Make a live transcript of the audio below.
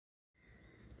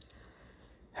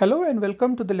Hello and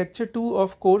welcome to the lecture 2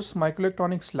 of course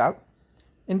Microelectronics Lab.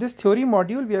 In this theory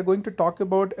module, we are going to talk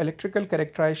about electrical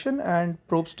characterization and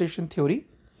probe station theory.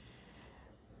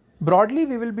 Broadly,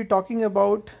 we will be talking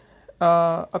about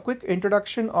a quick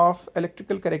introduction of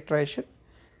electrical characterization.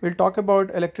 We'll talk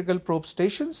about electrical probe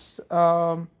stations,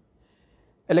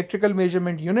 electrical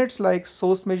measurement units like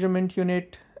source measurement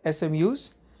unit, SMUs.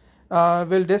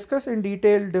 We'll discuss in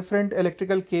detail different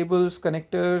electrical cables,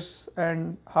 connectors,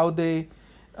 and how they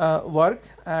work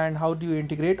and how do you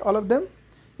integrate all of them.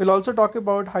 We'll also talk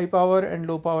about high power and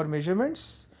low power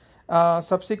measurements.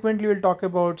 Subsequently, we'll talk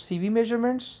about CV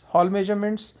measurements, Hall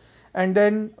measurements, and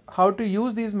then how to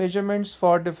use these measurements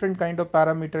for different kind of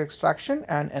parameter extraction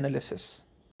and analysis.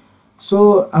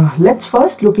 So let's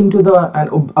first look into an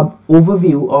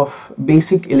overview of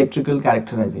basic electrical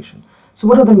characterization. So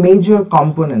what are the major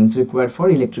components required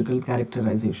for electrical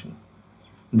characterization?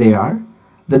 They are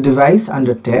the device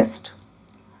under test,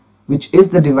 which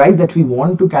is the device that we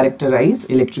want to characterize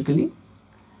electrically.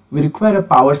 We require a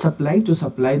power supply to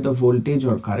supply the voltage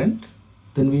or current.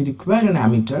 Then we require an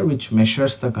ammeter which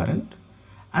measures the current,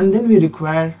 and then we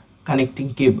require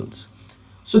connecting cables.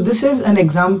 So this is an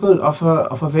example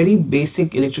of a very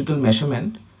basic electrical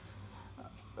measurement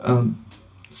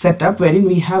setup wherein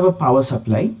we have a power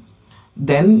supply,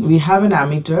 then we have an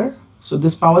ammeter. So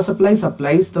this power supply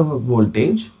supplies the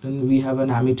voltage, then we have an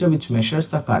ammeter which measures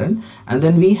the current, and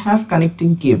then we have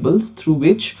connecting cables through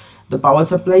which the power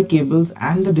supply cables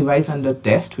and the device under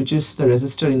test, which is the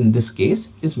resistor in this case,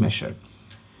 is measured.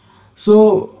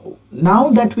 So now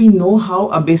that we know how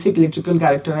a basic electrical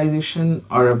characterization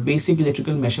or a basic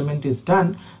electrical measurement is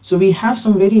done, so we have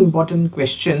some very important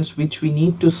questions which we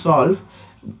need to solve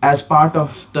as part of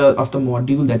the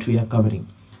module that we are covering.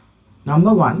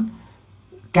 Number one,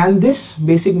 can this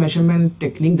basic measurement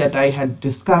technique that I had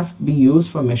discussed be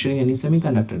used for measuring any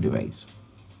semiconductor device?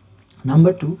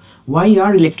 Number two, why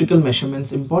are electrical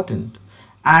measurements important,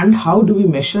 and how do we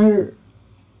measure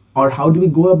or how do we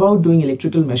go about doing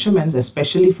electrical measurements,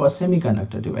 especially for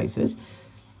semiconductor devices?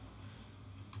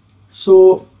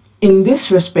 So in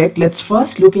this respect, let's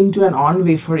first look into an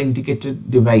on-wafer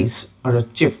indicated device or a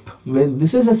chip. Well,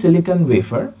 this is a silicon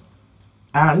wafer,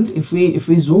 and if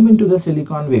we zoom into the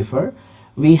silicon wafer,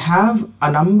 we have a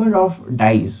number of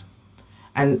dies,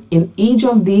 and in each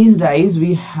of these dies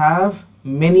we have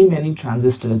many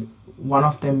transistors, one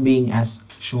of them being as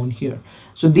shown here.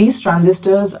 So these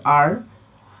transistors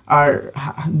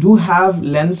do have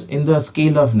lengths in the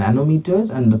scale of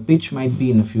nanometers, and the pitch might be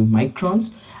in a few microns,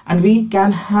 and we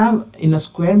can have in a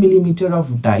square millimeter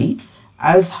of die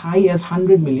as high as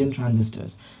 100 million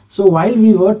transistors. So while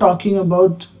we were talking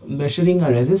about measuring a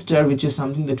resistor, which is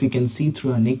something that we can see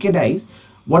through our naked eyes,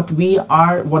 what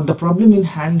the problem in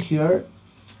hand here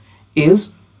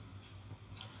is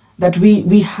that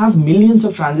we have millions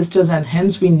of transistors, and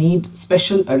hence we need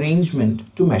special arrangement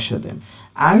to measure them.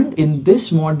 And in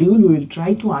this module, we will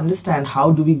try to understand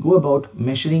how do we go about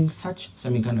measuring such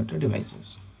semiconductor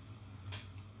devices.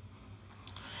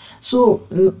 So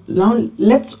now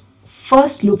let's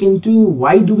first look into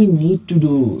why do we need to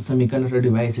do semiconductor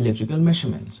device electrical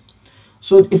measurements.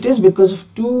 So it is because of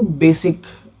two basic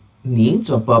needs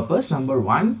or purpose. Number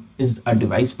one is a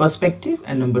device perspective,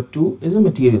 and number two is a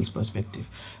materials perspective.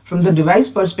 From the device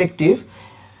perspective,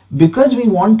 because we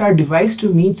want our device to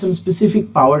meet some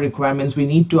specific power requirements, we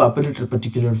need to operate at a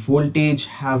particular voltage,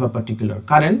 have a particular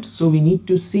current. So we need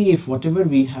to see if whatever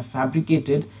we have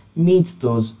fabricated meets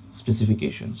those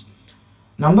specifications.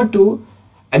 Number two,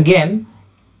 again,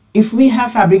 if we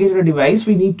have fabricated a device,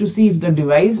 we need to see if the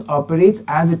device operates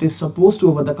as it is supposed to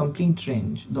over the complete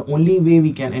range. The only way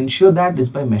we can ensure that is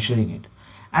by measuring it.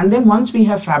 And then once we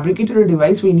have fabricated a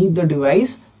device, we need the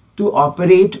device to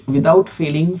operate without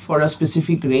failing for a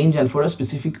specific range and for a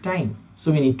specific time.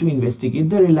 So we need to investigate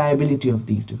the reliability of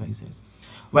these devices.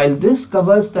 While this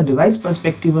covers the device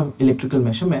perspective of electrical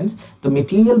measurements, the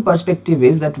material perspective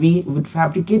is that we would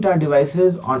fabricate our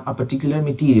devices on a particular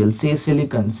material, say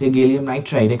silicon, say gallium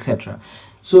nitride, etc.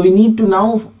 So we need to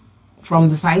now, from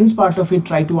the science part of it,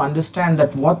 try to understand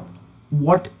that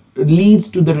what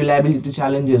leads to the reliability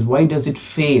challenges, why does it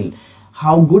fail,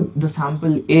 how good the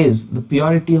sample is, the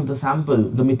purity of the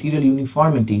sample, the material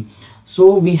uniformity.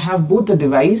 So we have both the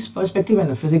device perspective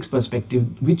and a physics perspective,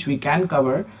 which we can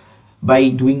cover by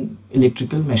doing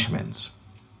electrical measurements.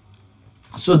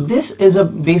 So this is a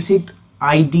basic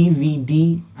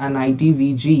IDVD and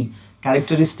IDVG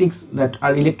characteristics that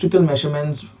are electrical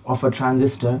measurements of a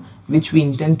transistor, which we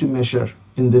intend to measure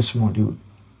in this module.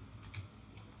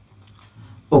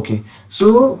 Okay,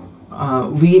 so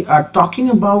we are talking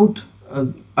about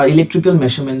an electrical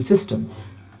measurement system.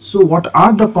 So what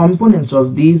are the components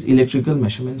of these electrical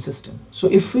measurement system? So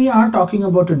if we are talking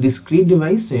about a discrete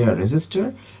device, say a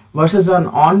resistor, versus an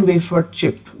on-wafer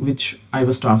chip, which I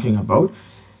was talking about.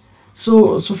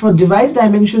 So for device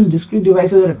dimensions, discrete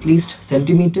devices are at least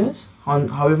centimeters.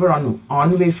 However,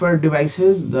 on wafer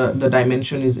devices, the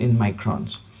dimension is in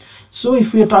microns. So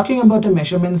if we are talking about a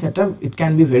measurement setup, it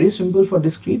can be very simple for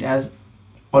discrete, as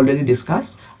already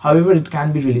discussed. However, it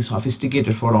can be really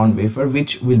sophisticated for on wafer,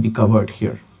 which will be covered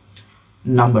here.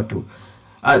 Number two,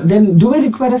 then do we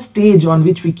require a stage on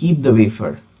which we keep the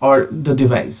wafer or the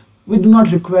device? We do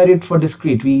not require it for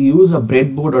discrete. We use a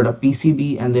breadboard or a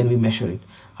PCB and then we measure it.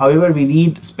 However, we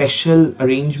need special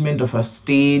arrangement of a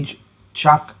stage,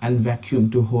 chuck and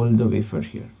vacuum to hold the wafer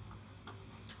here.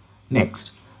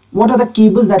 Next, what are the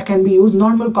cables that can be used?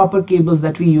 Normal copper cables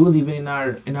that we use even in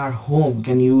our home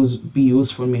can be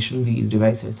used for measuring these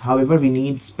devices. However, we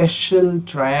need special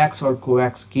triax or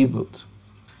coax cables.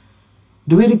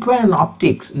 Do we require an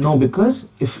optics? No, because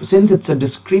since it's a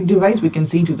discrete device, we can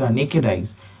see it with our naked eyes.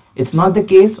 It's not the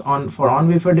case for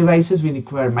on-wafer devices. We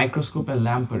require microscope and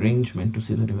lamp arrangement to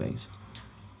see the device.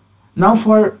 Now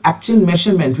for actual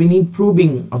measurement, we need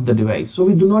probing of the device. So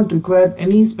we do not require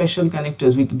any special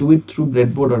connectors. We can do it through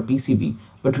breadboard or PCB,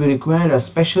 but we require a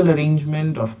special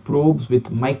arrangement of probes with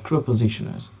micro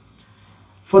positioners.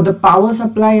 For the power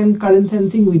supply and current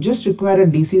sensing, we just require a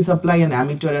DC supply, an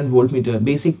ammeter and voltmeter,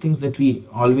 basic things that we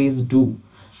always do.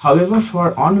 However,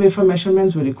 for on-wafer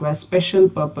measurements, we require special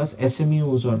purpose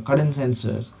SMUs or current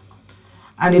sensors.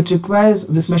 And it requires,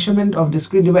 this measurement of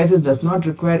discrete devices does not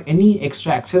require any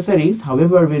extra accessories.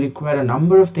 However, we require a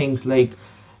number of things like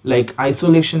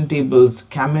isolation tables,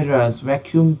 cameras,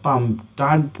 vacuum pump,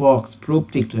 dark box,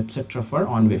 probe tips, etc. for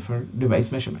on-wafer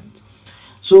device measurements.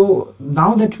 So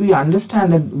now that we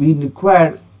understand that we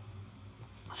require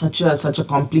such a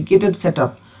complicated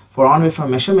setup for on-wafer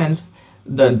measurements,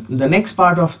 the next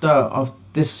part of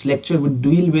this lecture would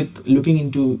deal with looking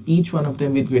into each one of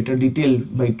them with greater detail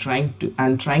by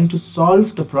trying to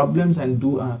solve the problems and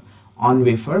do a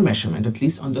on-wafer measurement, at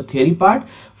least on the theory part.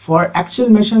 For actual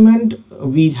measurement,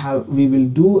 we will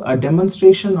do a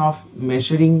demonstration of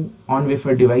measuring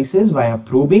on-wafer devices via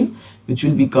probing, which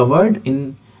will be covered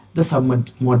in the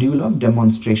sub-module of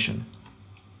demonstration.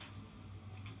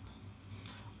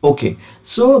 Okay,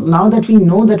 so now that we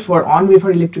know that for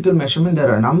on-wafer electrical measurement there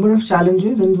are a number of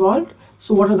challenges involved,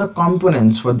 so what are the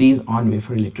components for these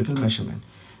on-wafer electrical measurement?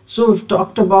 So we've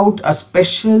talked about a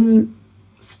special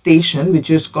station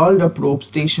which is called a probe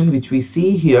station, which we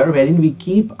see here, wherein we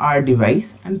keep our device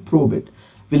and probe it.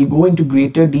 We'll go into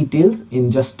greater details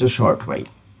in just a short while.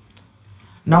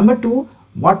 Number two,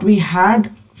 what we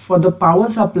had for the power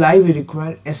supply, we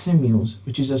require SMUs,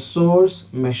 which is a source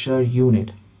measure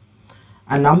unit.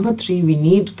 And number three, we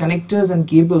need connectors and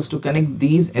cables to connect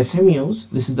these SMUs.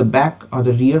 This is the back or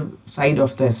the rear side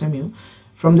of the SMU,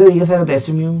 from the rear side of the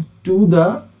SMU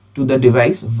to the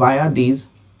device via these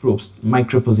probes,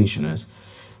 micro positioners.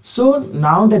 So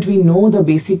now that we know the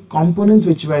basic components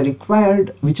which are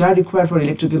required for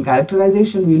electrical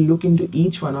characterization, we'll look into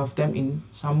each one of them in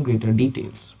some greater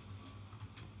details.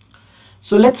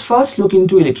 So let's first look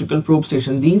into electrical probe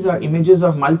station. These are images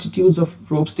of multitudes of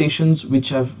probe stations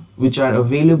which are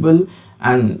available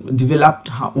and developed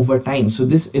over time. So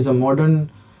this is a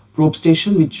modern probe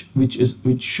station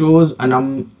which shows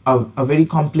a very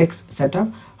complex setup.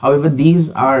 However, these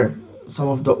are some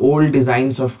of the old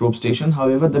designs of probe station.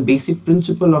 However, the basic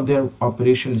principle of their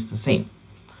operation is the same.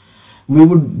 We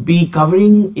would be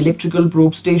covering electrical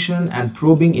probe station and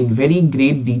probing in very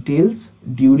great details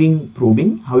during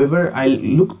probing. However, I'll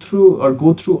look through or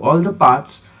go through all the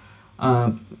parts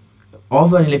of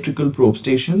an electrical probe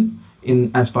station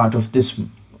as part of this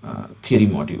theory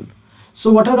module.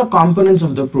 So what are the components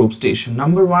of the probe station?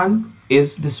 Number one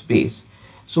is the space.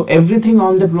 So everything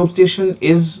on the probe station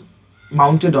is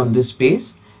mounted on this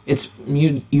space. It's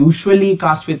usually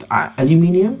cast with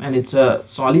aluminium and it's a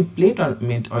solid plate, or it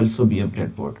may also be a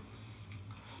breadboard.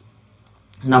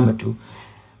 Number two,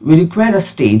 we require a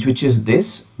stage, which is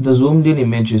this. The zoomed in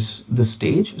image is the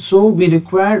stage. So we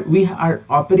are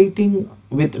operating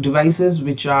with devices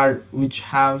which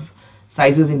have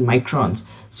sizes in microns.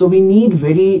 So we need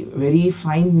very, very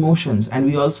fine motions, and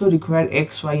we also require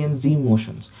X, Y and Z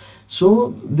motions.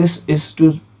 So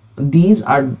these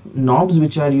are knobs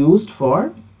which are used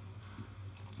for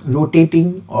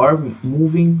rotating or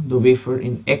moving the wafer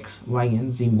in X, Y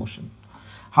and Z motion.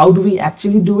 How do we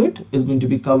actually do it is going to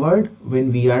be covered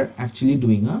when we are actually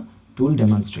doing a tool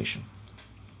demonstration.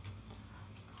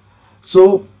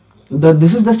 So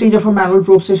This is the stage of a manual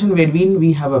probe station wherein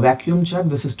we have a vacuum chuck.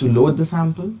 This is to load the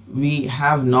sample. We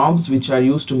have knobs which are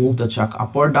used to move the chuck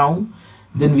up or down.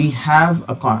 Then we have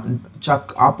a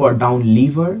chuck up or down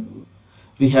lever.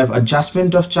 We have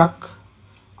adjustment of chuck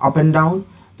up and down.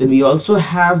 Then we also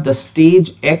have the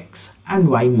stage X and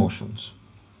Y motions.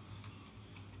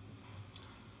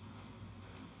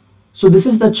 So this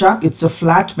is the chuck. It's a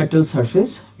flat metal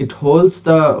surface. It holds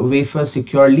the wafer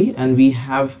securely, and we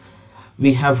have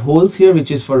holes here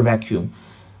which is for vacuum.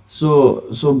 So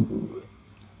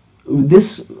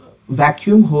this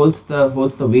vacuum holds the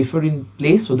wafer in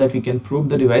place so that we can probe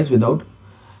the device without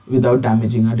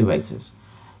damaging our devices.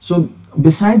 So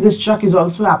besides, this chuck is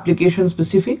also application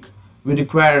specific. We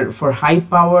require for high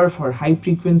power, for high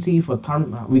frequency, for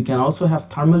we can also have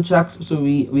thermal chucks. So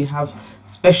we have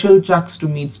special chucks to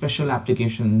meet special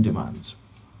application demands.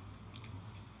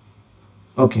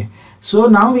 Okay, so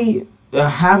now we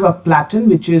have a platen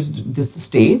which is this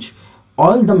stage.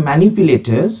 All the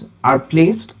manipulators are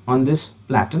placed on this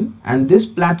platen, and this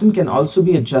platen can also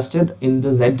be adjusted in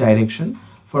the Z direction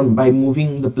by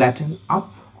moving the platen up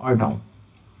or down.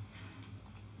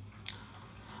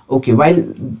 Okay, while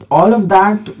all of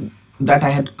that I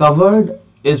had covered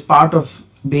is part of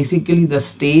basically the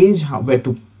stage where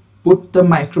to put the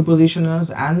micropositioners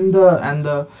and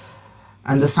the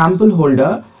sample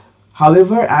holder.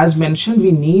 However, as mentioned,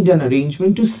 we need an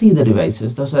arrangement to see the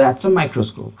devices. So that's a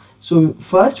microscope. So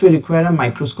first we require a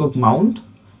microscope mount,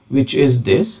 which is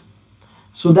this,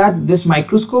 so that this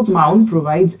microscope mount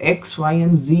provides X, Y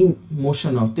and Z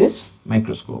motion of this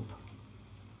microscope.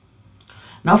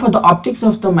 Now for the optics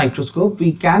of the microscope,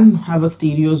 we can have a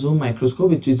stereo zoom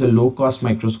microscope, which is a low cost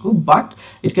microscope, but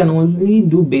it can only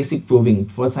do basic probing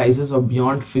for sizes of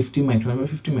beyond 50 micron or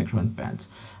 50 micron pads.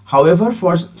 However,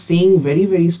 for seeing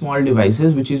very small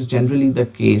devices, which is generally the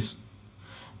case,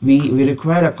 we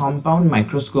require a compound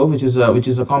microscope, which is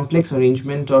a complex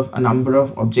arrangement of a number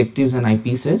of objectives and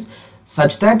eyepieces,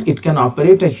 such that it can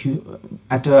operate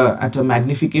at a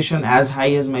magnification as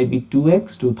high as might be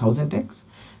 2x to 1000x.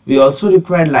 We also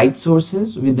require light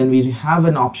sources. Then we have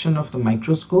an option of the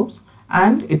microscopes,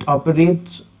 and it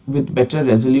operates with better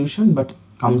resolution but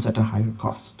comes at a higher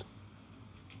cost.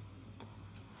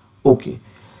 Okay,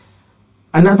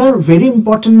 another very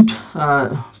important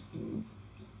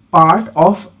part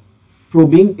of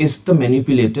probing is the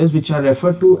manipulators, which are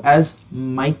referred to as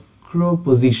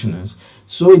micropositioners.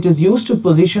 So it is used to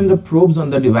position the probes on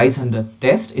the device under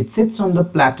test. It sits on the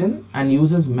platen and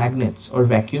uses magnets or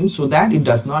vacuums so that it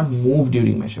does not move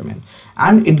during measurement,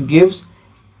 and it gives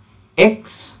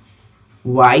X,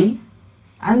 Y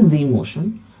and Z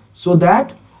motion, so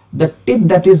that the tip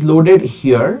that is loaded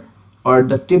here or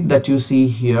the tip that you see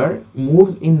here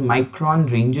moves in micron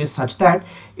ranges, such that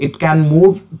it can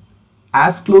move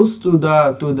as close to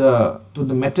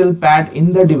the metal pad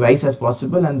in the device as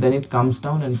possible, and then it comes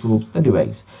down and probes the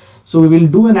device. So we will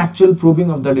do an actual probing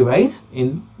of the device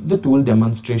in the tool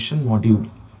demonstration module.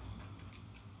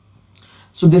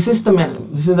 So this is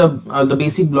the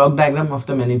basic block diagram of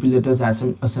the manipulators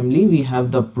assembly. We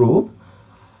have the probe,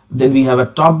 then we have a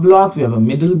top block, we have a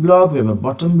middle block, we have a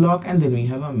bottom block, and then we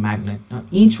have a magnet. Now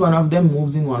each one of them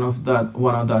moves in one or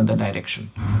the other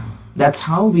direction. That's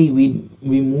how we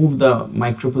move the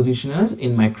micropositioners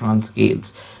in micron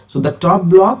scales. So the top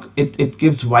block, it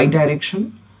gives Y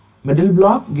direction, middle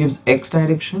block gives X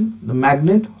direction, the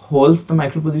magnet holds the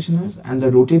micropositioners, and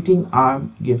the rotating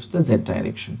arm gives the Z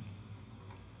direction.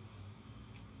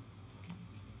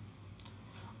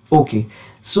 Okay,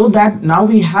 so that now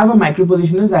we have a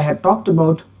micropositioners. I had talked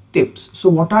about tips. So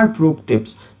what are probe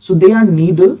tips? So they are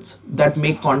needles that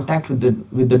make contact with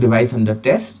the device under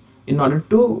test in order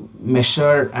to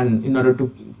measure and in order to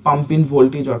pump in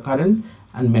voltage or current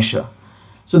and measure.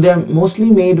 So they are mostly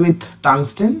made with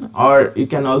tungsten, or you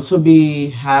can also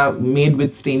be made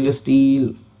with stainless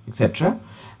steel, etc.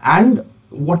 And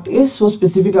what is so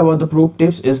specific about the probe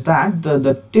tips is that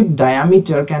the tip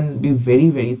diameter can be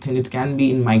very thin. It can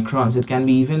be in microns. It can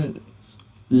be even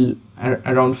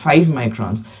around 5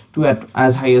 microns to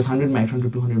as high as 100 micron to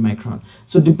 200 micron.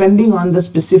 So depending on the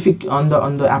specific on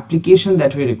the application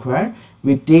that we require,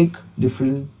 we take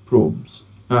different probes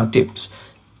tips.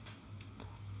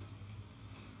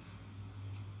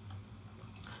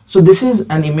 So this is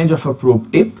an image of a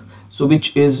probe tip. So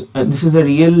which is this is a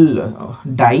real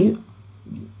die,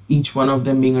 each one of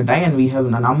them being a die, and we have a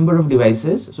number of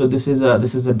devices. So this is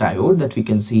a diode that we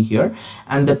can see here,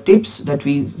 and the tips that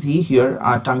we see here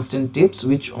are tungsten tips,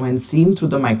 which when seen through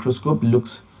the microscope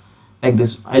looks like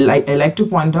this. I like to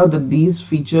point out that these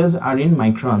features are in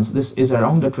microns. This is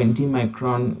around a 20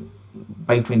 micron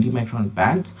by 20 micron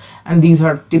pads, and these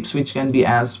are tips which can be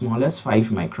as small as 5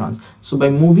 microns. So by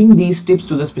moving these tips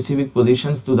to the specific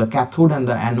positions to the cathode and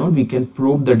the anode, we can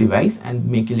probe the device and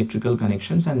make electrical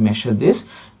connections and measure this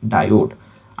diode,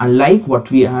 unlike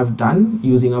what we have done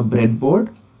using a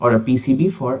breadboard or a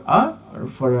PCB for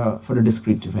a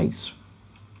discrete device.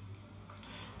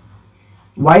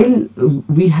 While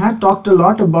we had talked a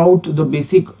lot about the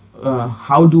basic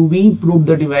how do we probe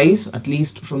the device, at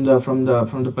least from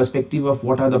the perspective of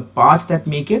what are the parts that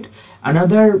make it,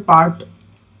 another part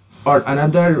or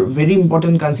another very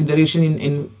important consideration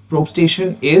in probe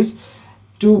station is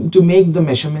to make the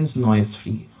measurements noise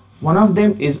free. One of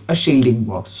them is a shielding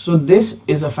box. So this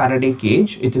is a Faraday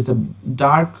cage. It is a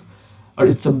dark, or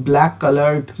it's a black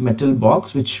colored metal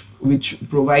box which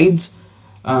provides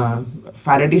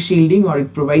Faraday shielding, or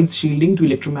it provides shielding to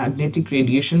electromagnetic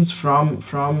radiations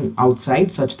from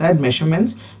outside, such that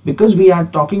measurements, because we are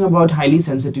talking about highly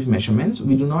sensitive measurements,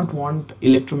 we do not want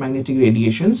electromagnetic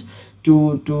radiations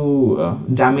to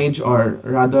damage, or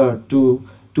rather to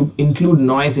include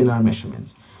noise in our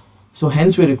measurements. So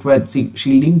hence we require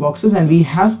shielding boxes, and we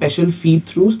have special feed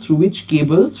throughs through which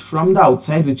cables from the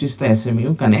outside, which is the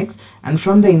SMU, connects, and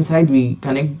from the inside we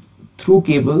connect through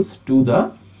cables to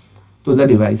the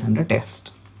device under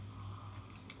test.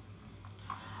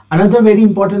 Another very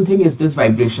important thing is this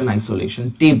vibration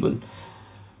isolation table.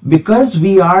 Because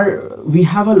we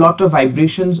have a lot of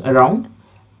vibrations around,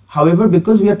 however,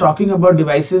 because we are talking about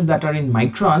devices that are in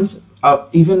microns,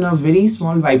 even a very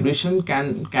small vibration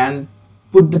can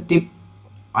put the tip,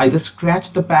 either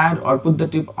scratch the pad or put the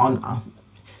tip on,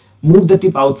 move the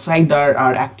tip outside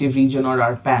our active region or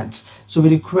our pads. So we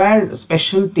require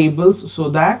special tables so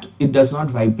that it does not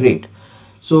vibrate.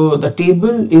 So the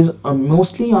table is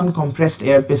mostly on compressed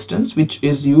air pistons, which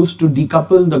is used to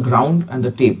decouple the ground and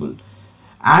the table,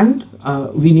 and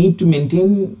we need to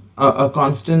maintain a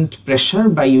constant pressure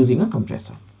by using a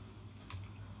compressor.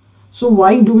 So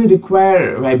why do we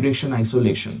require vibration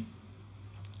isolation?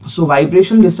 So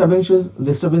vibration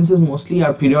disturbances mostly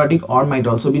are periodic or might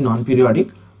also be non-periodic.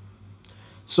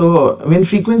 So when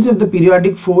frequency of the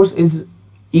periodic force is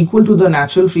equal to the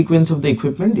natural frequency of the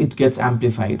equipment, it gets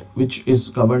amplified, which is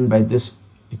governed by this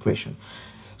equation.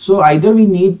 So either we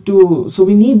need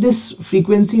this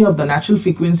frequency of the natural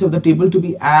frequency of the table to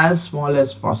be as small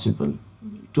as possible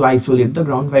to isolate the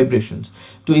ground vibrations.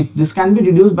 This can be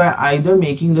reduced by either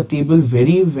making the table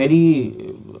very,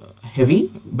 very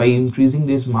heavy by increasing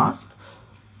this mass,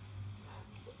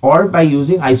 or by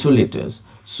using isolators,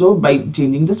 so by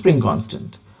changing the spring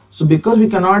constant. So because we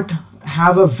cannot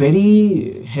have a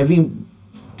very heavy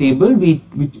table, we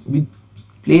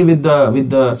play with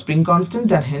the spring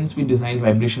constant, and hence we design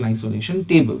vibration isolation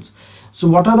tables. So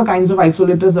what are the kinds of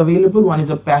isolators available? One is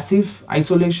a passive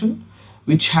isolation,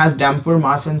 which has damper,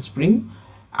 mass and spring,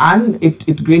 and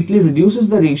it greatly reduces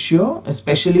the ratio,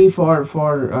 especially for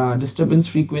disturbance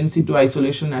frequency to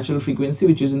isolation natural frequency,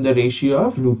 which is in the ratio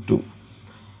of √2.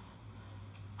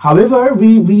 However,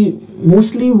 we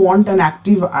mostly want an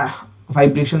active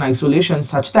vibration isolation,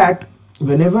 such that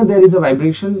whenever there is a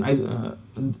vibration,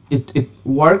 it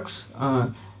works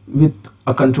with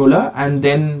a controller and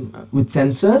then with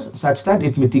sensors, such that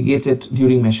it mitigates it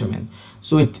during measurement.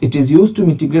 So it is used to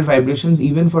mitigate vibrations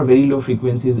even for very low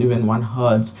frequencies, even 1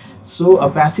 Hz. So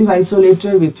a passive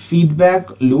isolator with feedback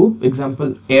loop,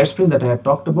 example air spring that I had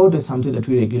talked about, is something that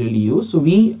we regularly use. So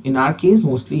we, in our case,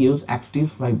 mostly use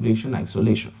active vibration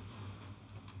isolation.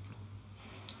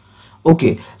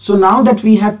 Okay, so now that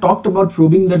we had talked about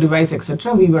probing the device,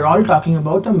 etc., we were all talking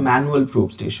about a manual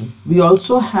probe station. We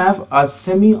also have a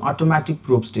semi-automatic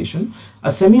probe station.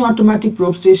 A semi-automatic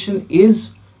probe station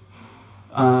is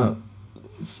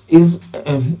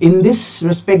in this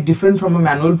respect different from a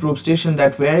manual probe station,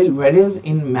 that whereas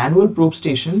in manual probe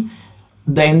station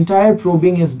the entire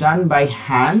probing is done by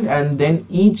hand, and then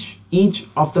each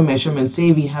of the measurements,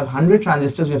 say we have 100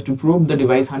 transistors, we have to probe the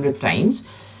device 100 times.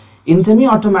 In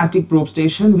semi-automatic probe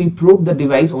station, we probe the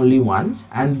device only once,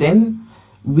 and then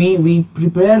we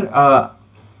prepare a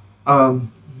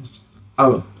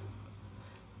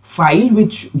file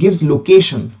which gives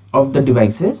location of the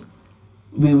devices.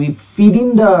 We feed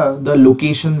in the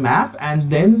location map, and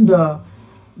then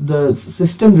the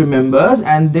system remembers,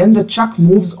 and then the chuck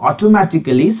moves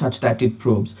automatically such that it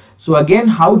probes. So again,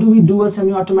 how do we do a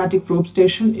semi-automatic probe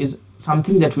station is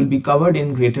something that will be covered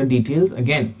in greater details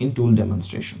again in tool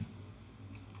demonstration.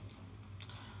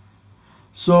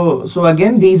 So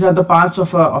again, these are the parts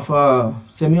of a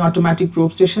semi-automatic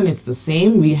probe station. It's the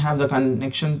same. We have the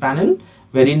connection panel,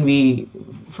 wherein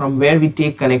from where we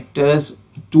take connectors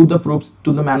to the probes,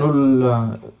 to the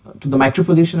manual the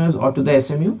micropositioners or to the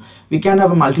SMU. We can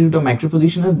have a multitude of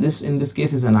micropositioners. This in this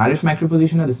case is an RF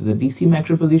micropositioner. This is a DC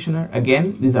micropositioner.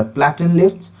 Again, these are platen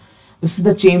lifts. This is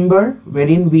the chamber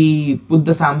wherein we put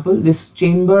the sample. This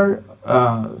chamber,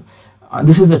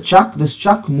 this is a chuck. This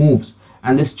chuck moves,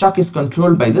 and this chuck is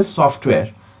controlled by the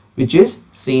software, which is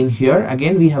seen here.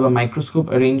 Again, we have a microscope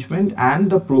arrangement and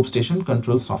the probe station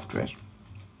control software.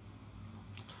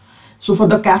 So for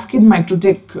the Cascade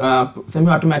Microtech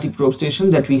semi-automatic probe station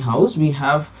that we house, we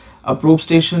have a probe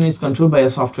station is controlled by a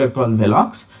software called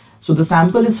Velox. So the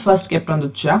sample is first kept on the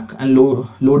chuck and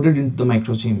loaded into the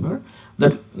microchamber.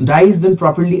 The die is then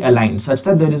properly aligned such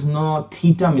that there is no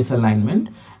theta misalignment,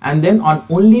 and then on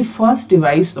only first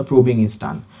device the probing is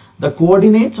done. The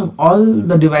coordinates of all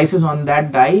the devices on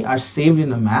that die are saved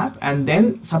in a map, and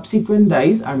then subsequent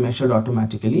dies are measured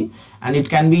automatically, and it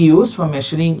can be used for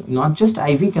measuring not just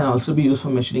IV, can also be used for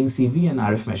measuring CV and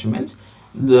RF measurements.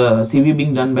 The CV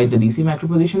being done by the DC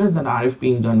micropositioners and RF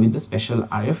being done with the special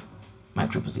RF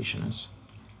micropositioners.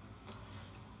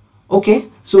 Okay,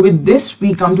 so with this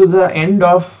we come to the end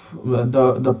of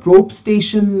the probe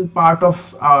station part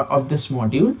of this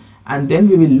module, and then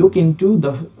we will look into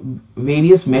the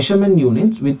various measurement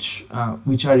units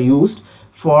which are used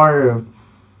for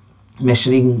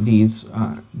measuring these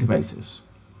devices.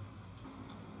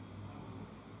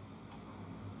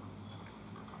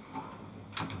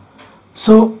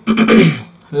 So,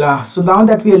 so now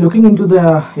that we are looking into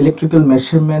the electrical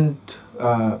measurement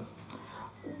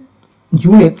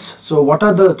units, so what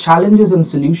are the challenges and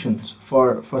solutions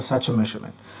for such a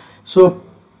measurement? So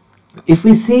if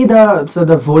we see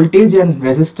the voltage and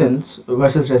resistance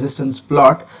versus resistance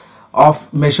plot of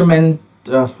measurement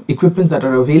equipments that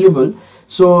are available,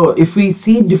 so if we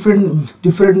see different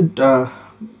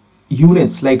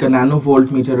units like a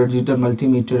nanovoltmeter, a digital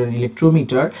multimeter, an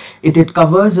electrometer, it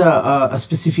covers a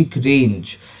specific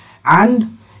range,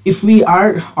 and if we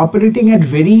are operating at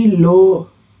very low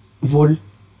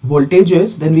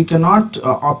voltages, then we cannot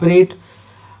operate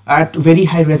at very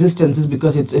high resistances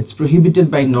because it's prohibited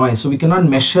by noise. So we cannot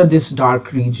measure this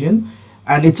dark region,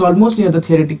 and it's almost near the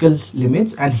theoretical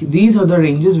limits, and these are the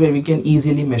ranges where we can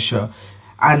easily measure.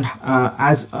 And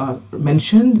as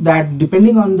mentioned, that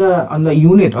depending on the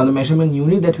unit, on the measurement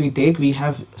unit that we take, we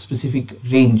have specific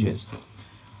ranges.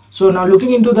 So now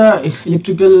looking into the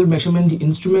electrical measurement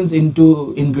instruments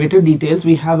in greater details,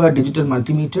 we have a digital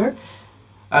multimeter,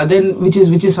 then which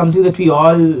is something that we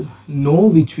all know,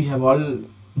 which we have all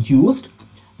used.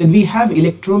 Then we have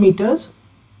electrometers,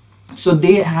 so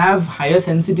they have higher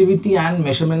sensitivity and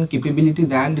measurement capability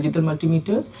than digital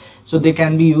multimeters, so they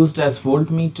can be used as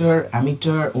voltmeter,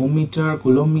 ammeter, ohm meter,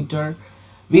 coulomb meter.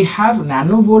 We have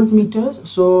nanovoltmeters,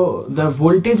 so the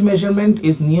voltage measurement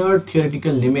is near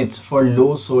theoretical limits for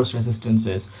low source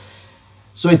resistances.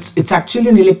 So it's actually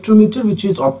an electrometer which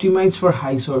is optimized for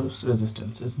high source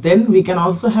resistances. Then we can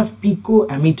also have pico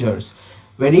ammeters,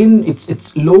 wherein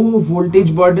it's low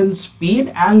voltage burden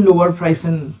speed and lower price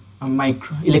in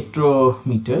micro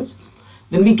electrometers.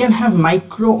 Then we can have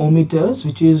micro ohmmeters,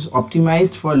 which is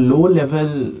optimized for low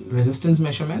level resistance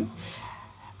measurement.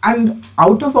 And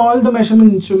out of all the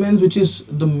measurement instruments, which is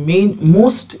the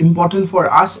most important for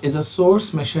us is a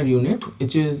source measure unit,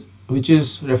 which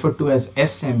is referred to as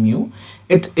SMU.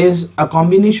 It is a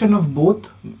combination of both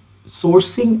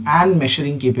sourcing and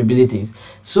measuring capabilities.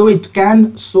 So it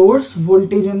can source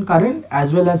voltage and current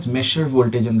as well as measure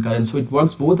voltage and current. So it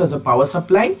works both as a power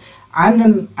supply and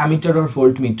an ammeter or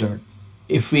voltmeter,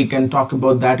 if we can talk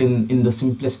about that in the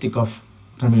simplistic of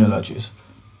terminologies.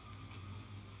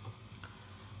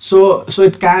 So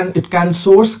it can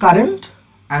source current,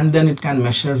 and then it can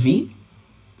measure V,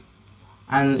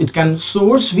 and it can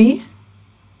source V,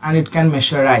 and it can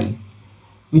measure I,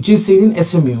 which is seen in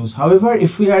SMUs. However,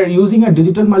 if we are using a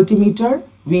digital multimeter,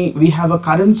 we have a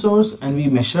current source and we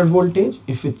measure voltage.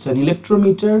 If it's an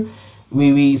electrometer,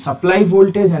 we supply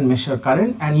voltage and measure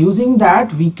current, and using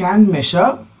that we can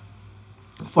measure,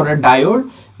 for a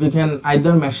diode, we can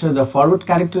either measure the forward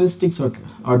characteristics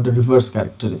or the reverse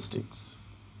characteristics.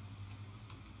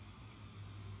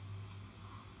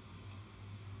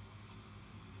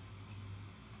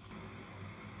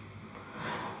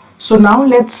 So now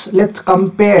let's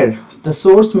compare the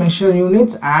source measure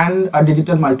units and a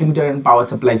digital multimeter and power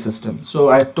supply system. So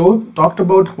I talked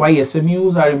about why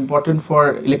SMUs are important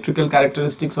for electrical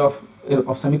characteristics of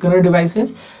semiconductor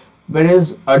devices,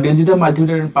 whereas a digital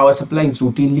multimeter and power supply is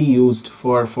routinely used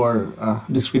for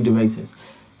discrete devices.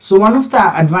 So one of the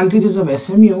advantages of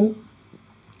SMU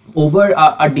over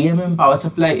a DMM power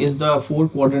supply is the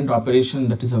 4-quadrant operation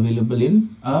that is available in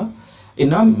a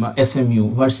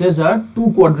SMU versus a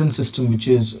 2-quadrant system, which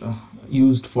is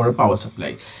used for a power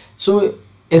supply. So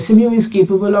SMU is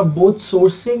capable of both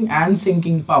sourcing and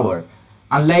sinking power,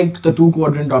 unlike the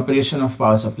two-quadrant operation of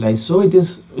power supplies. So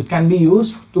it can be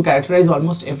used to characterize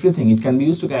almost everything. It can be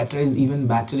used to characterize even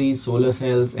batteries, solar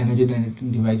cells, energy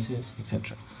generating devices,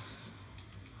 etc.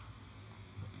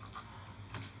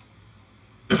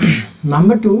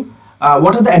 Number two,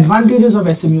 what are the advantages of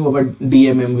SMU over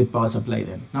DMM with power supply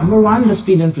then? Number one, the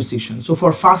speed and precision. So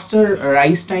for faster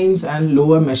rise times and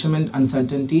lower measurement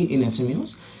uncertainty in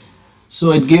SMUs,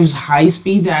 so it gives high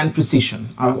speed and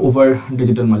precision over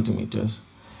digital multimeters.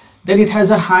 Then it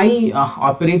has a high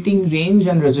operating range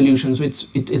and resolution, so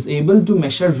it is able to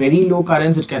measure very low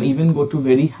currents. It can even go to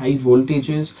very high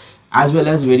voltages as well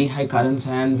as very high currents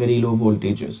and very low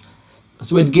voltages.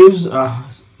 So it gives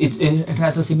it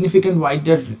has a significant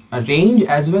wider range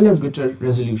as well as greater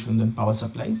resolution than power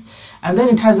supplies. And then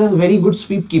it has a very good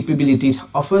sweep capability. It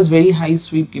offers very high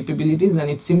sweep capabilities, and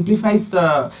it simplifies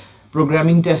the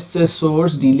programming tests as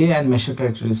source, delay and measure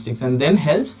characteristics, and then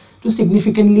helps to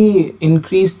significantly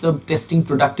increase the testing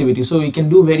productivity. So we can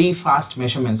do very fast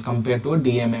measurements compared to a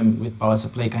DMM with power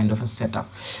supply kind of a setup.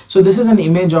 So this is an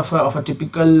image of a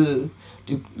typical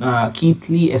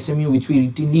Keithley SMU which we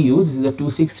routinely use. This is a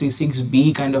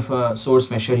 2636B kind of a source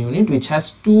measure unit, which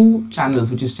has two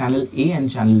channels, which is channel A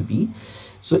and channel B.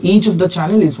 So each of the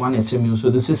channel is one SMU. So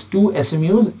this is two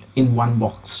SMUs in one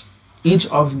box. Each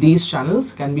of these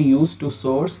channels can be used to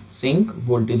source, sink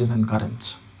voltages and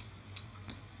currents.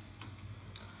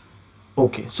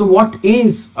 Okay, so what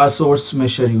is a source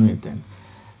measure unit then?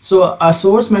 So a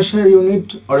source measure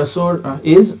unit or a source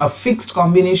is a fixed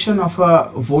combination of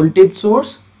a voltage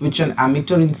source which an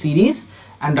ammeter in series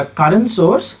and a current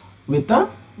source with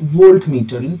a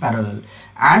voltmeter in parallel.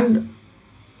 And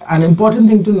an important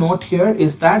thing to note here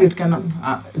is that it cannot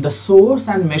the source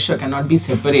and measure cannot be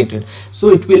separated. So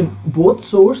it will both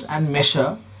source and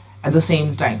measure at the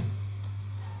same time.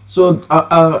 So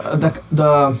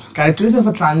the characteristics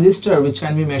of a transistor which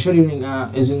can be measured using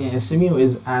a SMU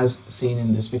is as seen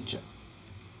in this picture.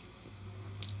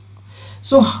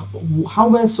 So how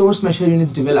were source measure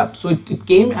units developed? So it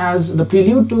came as the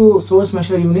prelude to source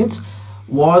measure units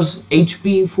was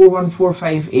HP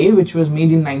 4145A, which was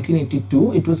made in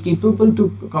 1982. It was capable to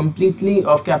completely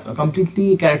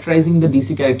characterizing the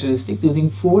DC characteristics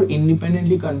using 4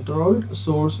 independently controlled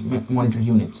source monitor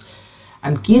units.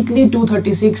 And Keithley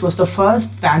 236 was the first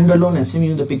standalone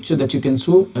SMU, the picture that you can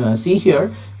see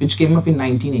here, which came up in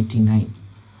 1989.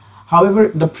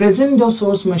 However, the present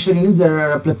source measure units, there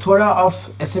are a plethora of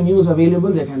SMUs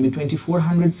available. There can be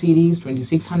 2400 series,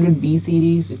 2600B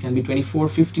series, it can be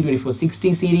 2450,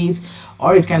 2460 series,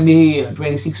 or it can be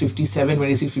 2657,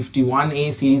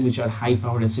 2651A series, which are high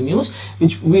powered SMUs,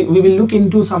 which we will look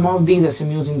into some of these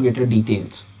SMUs in greater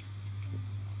details.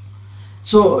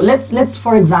 So let's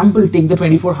for example take the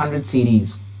 2400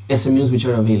 series SMUs which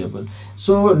are available.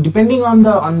 So depending on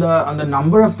the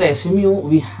number of the SMU,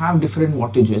 we have different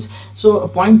wattages. So a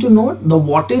point to note, the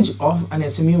wattage of an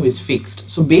SMU is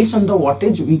fixed. So based on the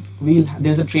wattage,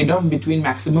 there's a trade-off between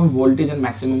maximum voltage and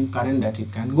maximum current that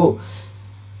it can go.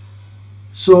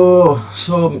 So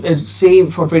say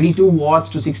for 22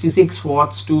 watts to 66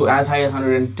 watts to as high as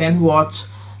 110 watts.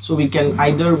 So we can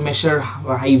either measure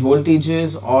high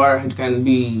voltages, or it can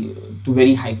be to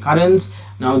very high currents.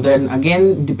 Now then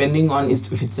again, depending on if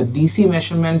it's a DC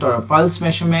measurement or a pulse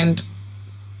measurement,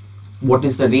 what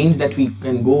is the range that we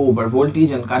can go over voltage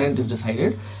and current is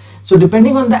decided. So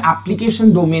depending on the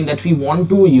application domain that we want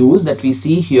to use, that we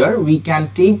see here, we can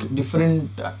take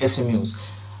different SMUs.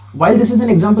 While this is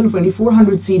an example of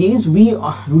 2400 series, we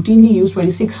routinely use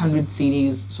 2600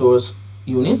 series source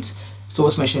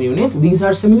measure units. These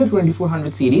are similar to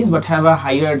 2400 series but have a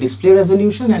higher display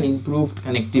resolution and improved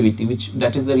connectivity,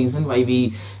 that is the reason why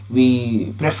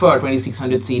we prefer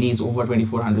 2600 series over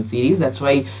 2400 series. That's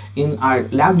why in our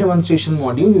lab demonstration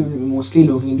module we will be mostly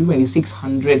looking into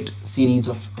 2600 series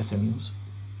of SMUs.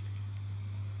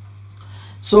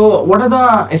 So what are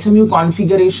the SMU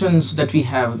configurations that we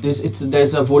have?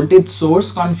 There's a voltage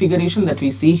source configuration that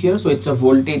we see here. So it's a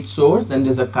voltage source, then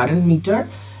there's a current meter,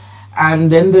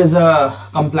 and then there's a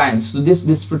compliance. So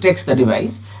this protects the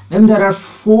device. Then there are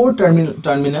 4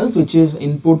 terminals, which is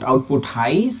input output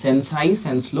high, sense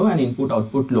low, and input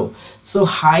output low. So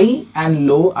high and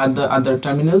low are the other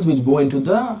terminals which go into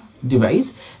the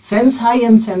device. Sense high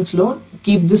and sense low,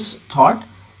 keep this thought.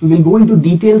 We will go into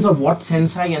details of what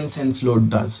sense high and sense low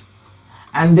does.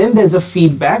 And then there's a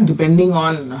feedback depending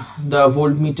on the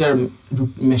voltmeter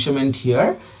measurement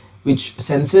here, which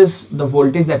senses the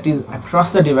voltage that is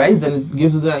across the device, then it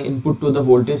gives the input to the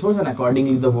voltage source, and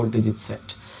accordingly the voltage is set.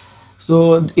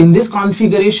 So in this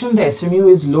configuration, the SMU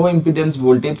is low impedance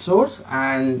voltage source,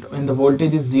 and when the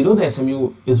voltage is 0, the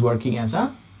SMU is working as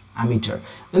a ammeter.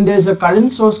 Then there is a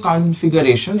current source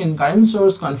configuration. In current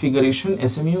source configuration,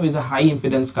 SMU is a high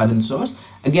impedance current source.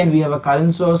 Again, we have a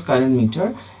current source, current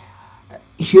meter.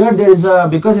 Here there is a,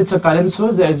 because it's a current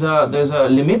source, there is a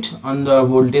limit on the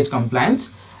voltage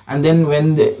compliance, and then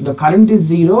when the current is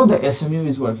 0, the SMU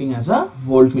is working as a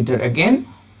voltmeter. Again,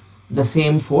 the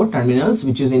same 4 terminals,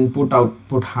 which is input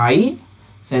output high,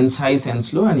 sense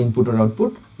low, and input or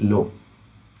output low.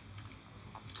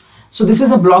 So this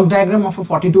is a block diagram of a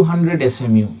 4200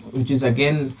 SMU, which is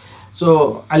again,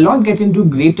 so I'll not get into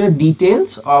greater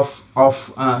details of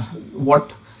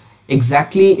what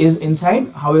exactly is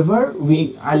inside. However,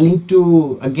 I'll need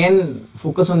to again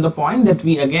focus on the point that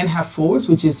we again have force,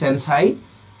 which is sense high,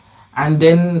 and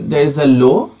then there is a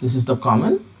low, this is the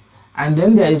common, and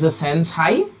then there is a sense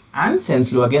high and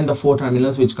sense low, again the 4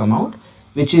 terminals which come out,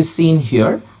 which is seen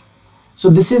here. So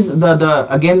this is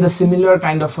again the similar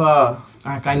kind of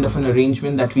an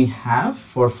arrangement that we have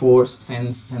for force,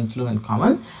 sense low, and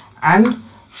common. And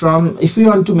from, if we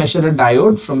want to measure a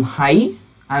diode from high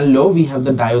and low, we have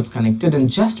the diodes connected, and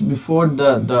just before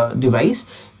the device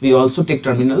we also take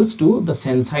terminals to the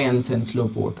sense high and sense low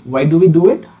port. Why do we do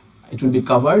it? It will be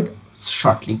covered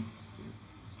shortly.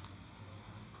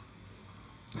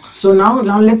 So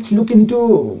now let's look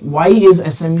into why is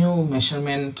SMU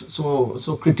measurement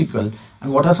so critical,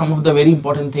 and what are some of the very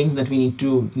important things that we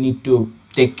need to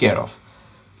take care of.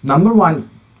 Number one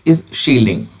is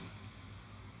shielding.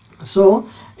 So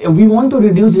we want to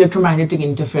reduce electromagnetic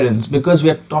interference, because we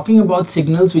are talking about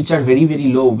signals which are very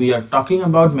low. We are talking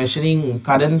about measuring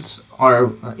currents,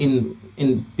 or in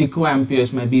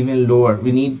picoamperes, maybe even lower.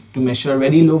 We need to measure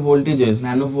very low voltages,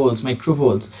 nanovolts,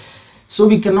 microvolts. So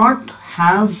we cannot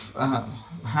have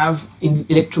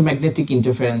electromagnetic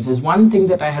interferences. One thing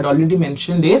that I had already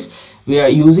mentioned is we are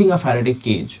using a Faraday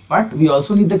cage, but we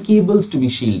also need the cables to be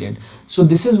shielded. So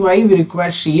this is why we require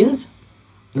shields,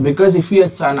 because if we are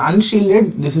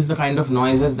unshielded, this is the kind of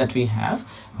noises that we have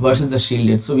versus the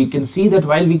shielded. So we can see that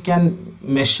while we can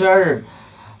measure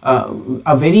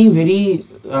a very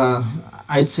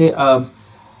I'd say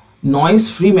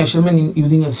noise-free measurement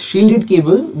using a shielded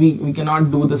cable, we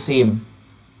cannot do the same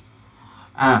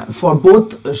for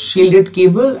both shielded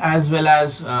cable as well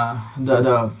as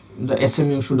the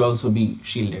SMU should also be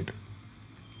shielded.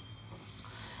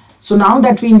 So now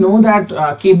that we know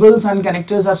that cables and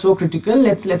connectors are so critical,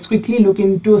 let's quickly look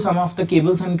into some of the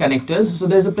cables and connectors. So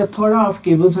there's a plethora of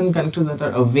cables and connectors that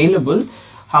are available.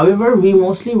 However, we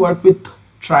mostly work with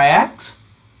triacs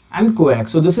and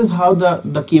coax. So this is how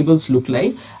the cables look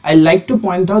like. I like to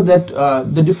point out that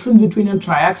the difference between a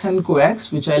triax and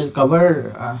coax, which I'll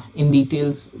cover in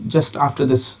details just after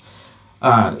this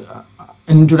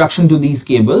introduction to these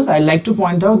cables. I like to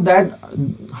point out that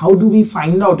how do we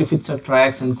find out if it's a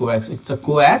triax and coax? It's a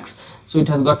coax, so it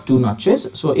has got 2 notches.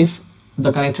 So if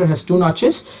the connector has 2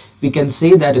 notches, we can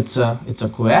say that it's a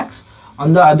coax.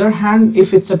 On the other hand,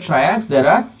 if it's a triax, there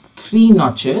are 3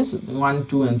 notches, 1,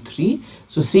 2, and 3.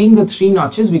 So seeing the 3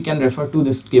 notches, we can refer to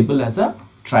this cable as a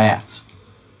triax.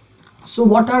 So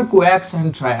what are coax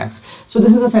and triax? So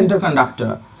this is the center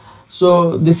conductor.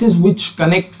 So this is which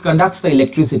conducts the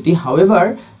electricity.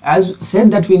 However, as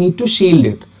said, that we need to shield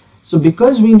it. So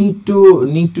because we need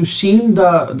to shield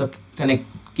the connect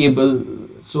cable,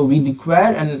 so we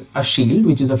require a shield,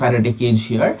 which is a Faraday cage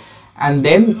here, and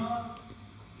then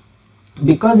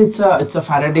because it's a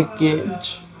Faraday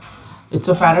cage. It's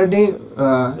a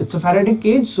Faraday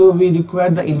cage, so we require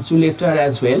the insulator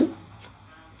as well.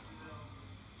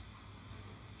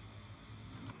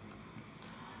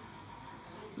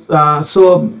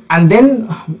 So, and then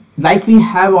like we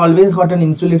have always got an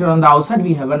insulator on the outside,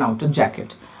 we have an outer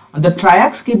jacket. The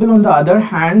triax cable on the other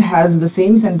hand has the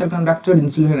same center conductor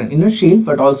insulator and inner shield,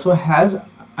 but also has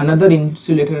another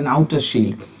insulator and outer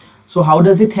shield. So how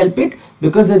does it help it?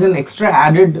 Because there's an extra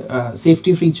added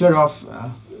safety feature of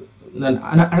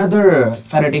another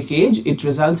Faraday cage, it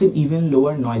results in even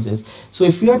lower noises. So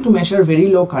if you are to measure very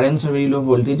low currents or very low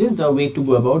voltages, the way to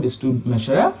go about is to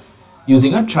measure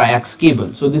using a triax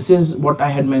cable. So this is what I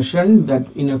had mentioned, that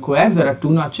in a coax there are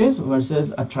 2 notches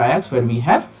versus a triax where we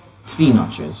have 3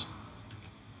 notches.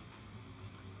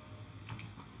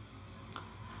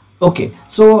 Okay,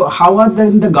 so how are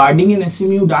then the guarding in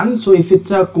SMU done? So if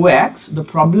it's a coax, the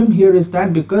problem here is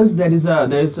that because there is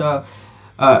a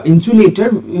insulator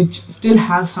which still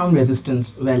has some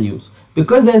resistance values.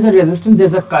 Because there is a resistance, there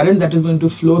is a current that is going to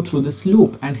flow through this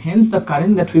loop, and hence the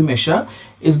current that we measure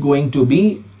is going to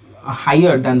be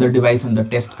higher than the device and the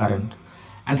test current.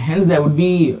 and hence there would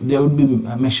be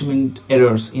measurement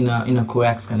errors in a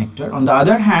coax connector. On the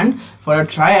other hand, for a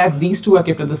triax, these two are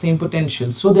kept at the same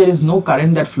potential, so there is no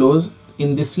current that flows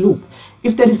in this loop.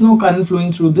 If there is no current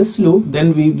flowing through this loop,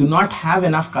 then we do not have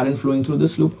enough current flowing through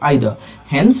this loop either.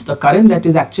 Hence the current that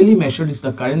is actually measured is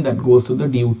the current that goes through the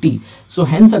DUT. So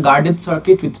hence a guarded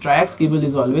circuit with triax cable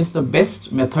is always the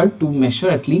best method to measure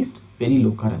at least very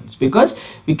low currents, because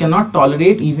we cannot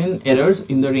tolerate even errors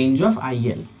in the range of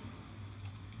IL.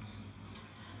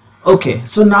 Okay,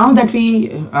 so now that we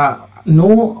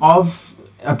know of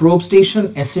a probe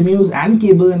station, SMUs and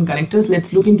cable and connectors,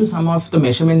 let's look into some of the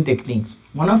measurement techniques.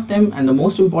 One of them, and the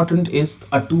most important, is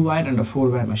a 2-wire and a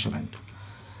 4-wire measurement.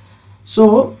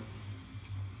 So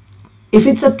if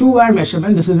it's a 2-wire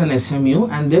measurement, this is an SMU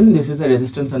and then this is a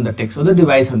resistance under test, or the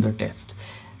device under test.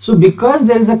 So because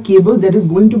there is a cable, there is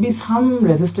going to be some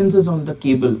resistances on the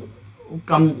cable,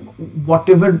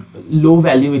 whatever low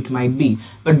value it might be,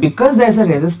 but because there is a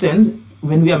resistance,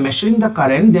 when we are measuring the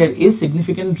current, there is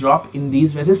significant drop in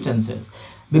these resistances.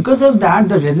 Because of that,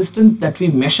 the resistance that we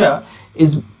measure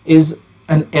is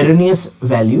an erroneous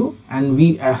value, and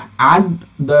we add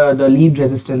the lead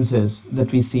resistances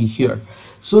that we see here.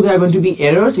 So there are going to be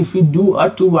errors if we do a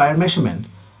 2-wire measurement.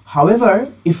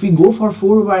 However, if we go for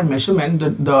 4-wire measurement,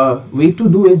 the way to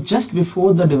do is just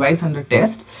before the device under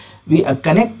test, we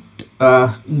connect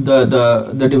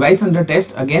the device under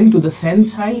test again to the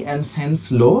sense high and sense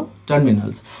low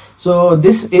terminals. So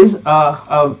this is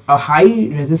a high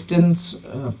resistance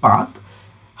path.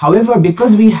 However,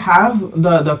 because we have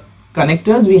the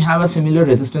connectors, we have a similar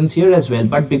resistance here as well,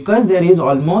 but because there is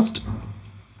almost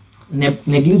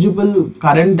negligible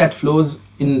current that flows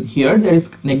in here, there is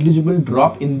negligible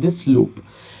drop in this loop.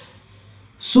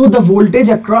 So the voltage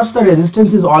across the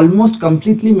resistance is almost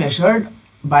completely measured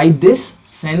by this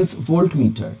sense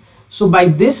voltmeter. So by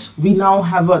this we now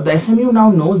have the SMU now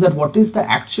knows that what is the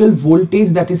actual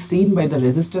voltage that is seen by the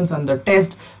resistance under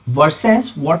test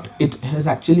versus what it has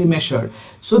actually measured.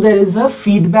 So there is a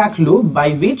feedback loop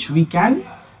by which we can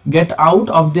get out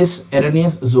of this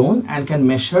erroneous zone and can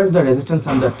measure the resistance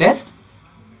under test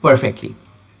perfectly.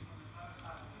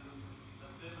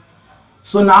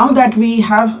 So now that we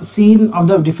have seen of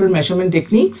the different measurement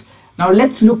techniques, now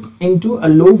let's look into a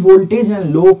low voltage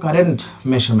and low current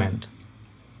measurement.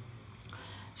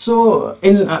 So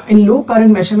in low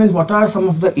current measurement, what are some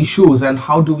of the issues and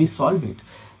how do we solve it?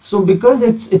 So because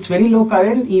it's very low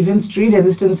current, even stray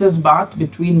resistances bath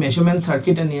between measurement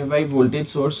circuit and nearby voltage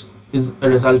source is a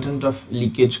resultant of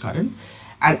leakage current,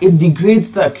 and it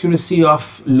degrades the accuracy of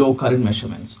low current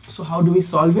measurements. So how do we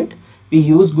solve it? We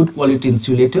use good quality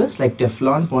insulators like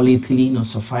Teflon, polyethylene or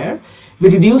sapphire. We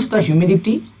reduce the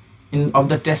humidity of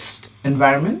the test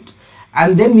environment,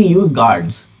 and then we use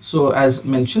guards. So as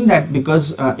mentioned, that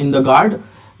because in the guard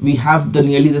we have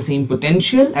nearly the same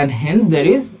potential, and hence there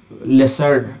is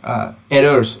lesser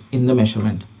errors in the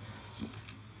measurement.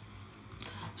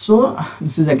 So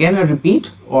this is again a repeat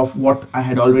of what I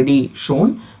had already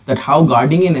shown, that how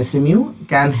guarding in SMU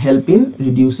can help in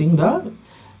reducing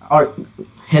or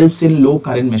helps in low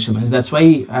current measurements. That's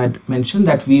why I had mentioned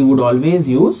that we would always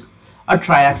use a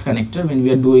triax connector when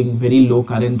we are doing very low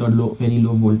current or very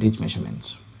low voltage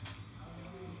measurements.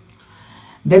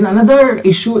 Then another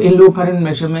issue in low current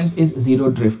measurements is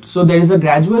zero drift. So there is a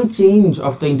gradual change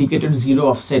of the indicated zero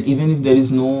offset even if there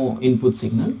is no input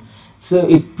signal. So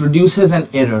it produces an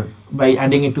error by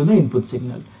adding it to the input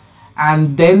signal,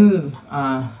 and then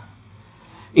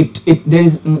there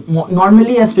is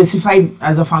normally as specified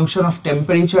as a function of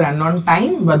temperature and on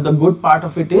time, but the good part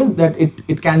of it is that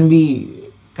it can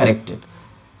be corrected.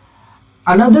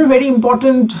 Another very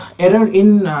important error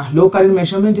in low current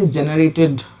measurement is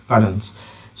generated currents.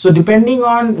 So depending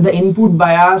on the input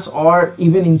bias or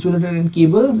even insulator and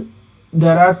cables,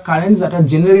 there are currents that are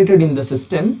generated in the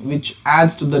system which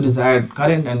adds to the desired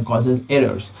current and causes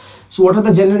errors. So what are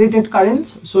the generated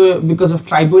currents? So because of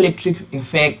triboelectric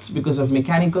effects, because of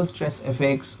mechanical stress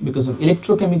effects, because of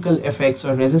electrochemical effects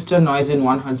or resistor noise in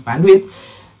 1 Hz bandwidth,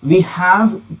 we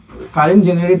have current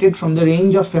generated from the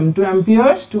range of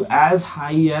femtoamperes to as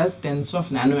high as tens of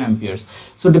nanoamperes.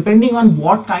 So depending on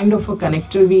what kind of a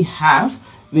connector we have,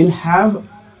 we'll have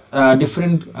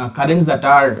different currents that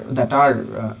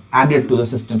are added to the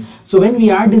system. So when we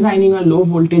are designing a low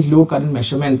voltage, low current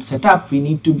measurement setup, we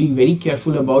need to be very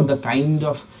careful about the kind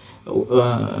of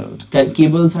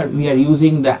cables that we are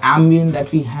using, the ambient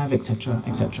that we have, etc.,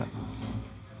 etc.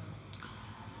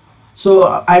 So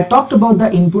I talked about the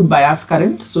input bias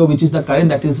current, so which is the current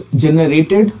that is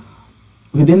generated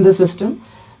within the system.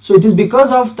 So it is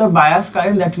because of the bias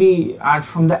current that we are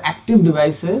from the active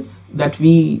devices that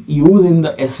we use in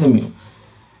the SMU.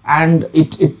 and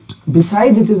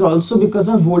besides it is also because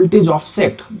of voltage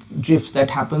offset drifts that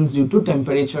happens due to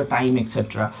temperature, time,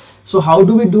 etc. So how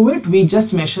do we do it? We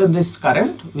just measure this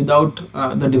current without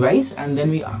the device, and then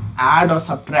we add or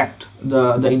subtract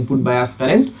the input bias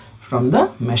current from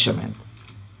the measurement.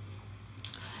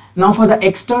 Now for the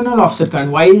external offset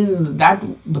current, while that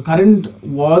the current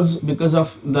was because of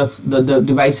the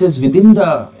devices within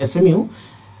the SMU,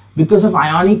 because of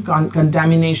ionic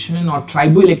contamination or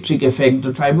triboelectric effect.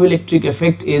 The triboelectric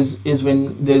effect is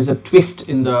when there is a twist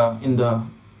in the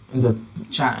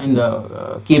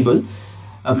cable,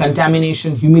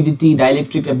 contamination, humidity,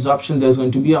 dielectric absorption. There is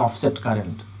going to be an offset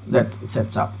current that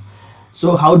sets up.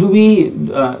 So how do we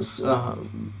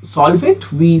solve it?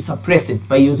 We suppress it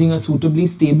by using a suitably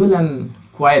stable and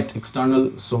quiet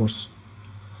external source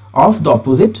of the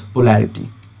opposite polarity.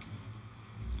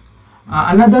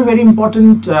 Another very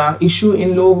important issue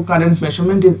in low current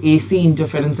measurement is AC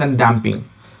interference and damping.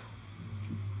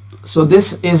 So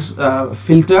this is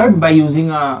filtered by using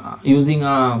a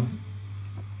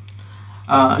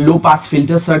low pass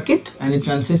filter circuit, and it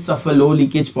consists of a low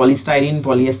leakage polystyrene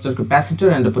polyester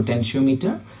capacitor and a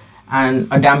potentiometer, and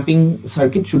a damping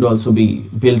circuit should also be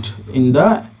built in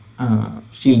the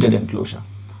shielded enclosure.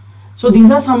 So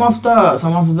these are some of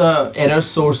the error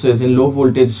sources in low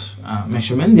voltage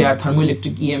measurement. They are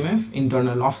thermoelectric EMF,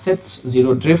 internal offsets,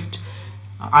 zero drift,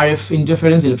 RF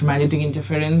interference, electromagnetic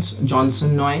interference,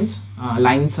 Johnson noise,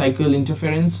 line cycle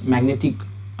interference, magnetic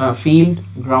field,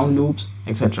 ground loops,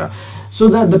 etc. So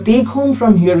the take home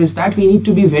from here is that we need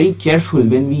to be very careful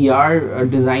when we are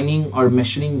designing or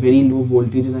measuring very low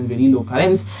voltages and very low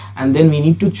currents, and then we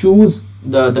need to choose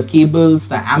the cables,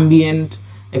 the ambient,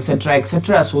 etc.,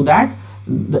 etc., so that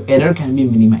the error can be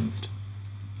minimized.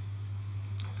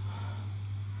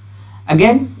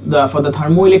 Again, for the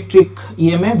thermoelectric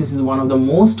EMF, this is one of the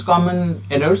most common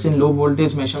errors in low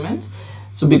voltage measurements.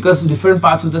 So because different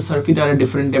parts of the circuit are at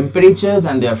different temperatures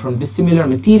and they are from dissimilar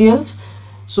materials,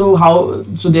 so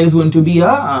there is going to be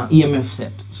a EMF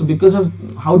set. So because of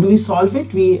how do we solve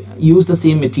it? We use the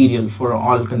same material for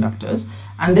all conductors,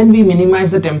 and then we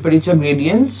minimize the temperature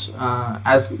gradients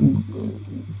as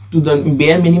to the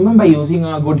bare minimum by using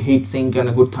a good heat sink and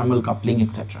a good thermal coupling,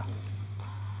 etc.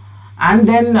 And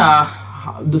then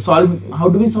how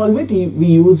do we solve it? We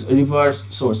use reverse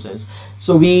sources.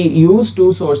 So we use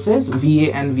two sources,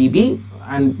 VA and VB,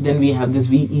 and then we have this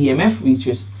VEMF which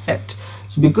is set.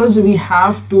 So because we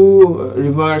have two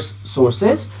reverse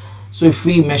sources, so if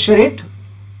we measure it,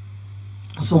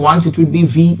 so once it would be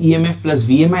VEMF plus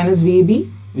VA minus VAB,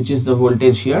 which is the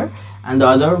voltage here, and the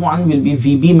other one will be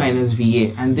VB minus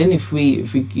VA, and then if we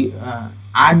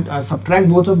subtract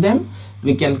both of them,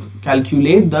 we can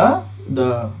calculate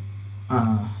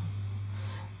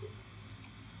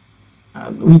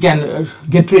we can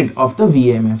get rid of the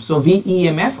VEMF. So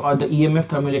VEMF, or the EMF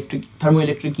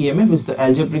thermoelectric EMF, is the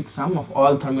algebraic sum of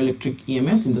all thermoelectric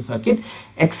EMFs in the circuit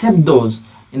except those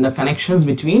in the connections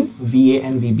between VA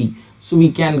and VB. So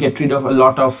we can get rid of a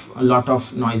lot of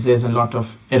noises and a lot of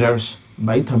errors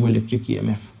by thermoelectric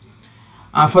EMF.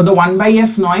 For the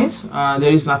 1/f noise,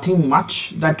 there is nothing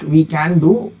much that we can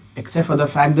do except for the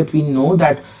fact that we know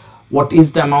that what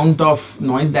is the amount of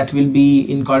noise that will be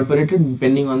incorporated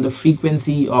depending on the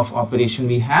frequency of operation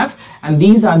we have, and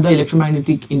these are the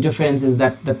electromagnetic interferences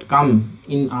that come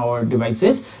in our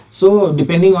devices. So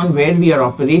depending on where we are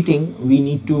operating, we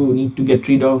need to get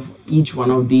rid of each one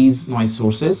of these noise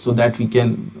sources so that we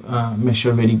can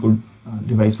measure very good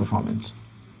device performance.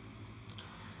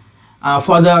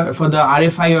 For the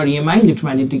RFI or EMI,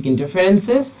 electromagnetic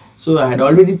interferences, so I had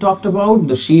already talked about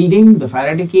the shielding, the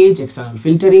Faraday cage, external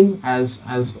filtering as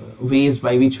ways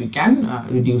by which we can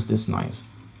reduce this noise.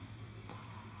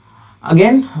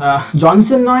 Again,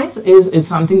 Johnson noise is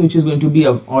something which is going to be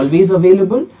always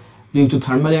available due to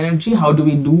thermal energy. How do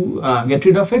we get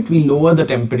rid of it? We lower the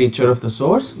temperature of the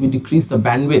source, we decrease the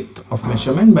bandwidth of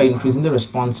measurement by increasing the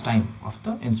response time of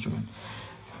the instrument.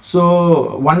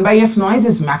 So 1/f noise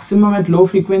is maximum at low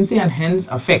frequency and hence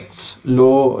affects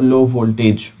low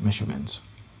voltage measurements.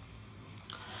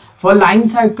 For line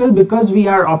cycle, because we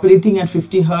are operating at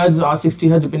 50 Hz or 60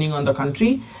 Hz depending on the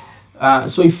country,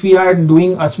 so if we are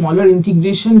doing a smaller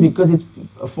integration, because it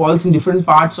falls in different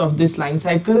parts of this line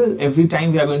cycle, every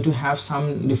time we are going to have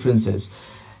some differences.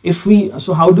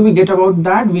 So how do we get about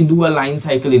that? We do a line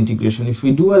cycle integration. If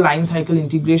we do a line cycle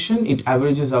integration, it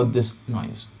averages out this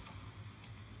noise.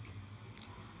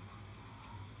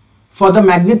 For the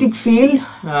magnetic field,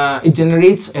 it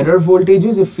generates error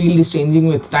voltages if field is changing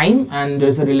with time and there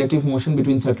is a relative motion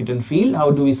between circuit and field. How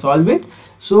do we solve it?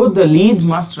 So the leads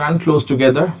must run close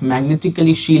together,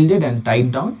 magnetically shielded and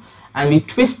tied down, and we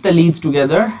twist the leads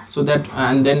together, so that,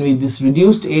 and then this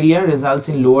reduced area results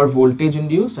in lower voltage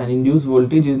induced, and induced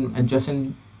voltage in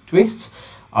adjacent twists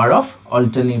are of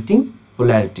alternating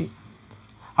polarity.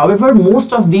 However,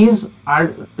 most of these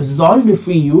are resolved if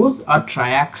we use a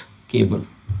triax cable.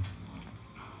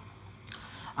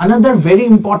 Another very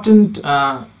important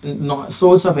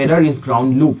source of error is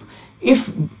ground loop. If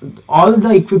all the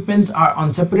equipments are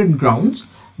on separate grounds,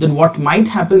 then what might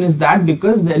happen is that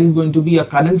because there is going to be a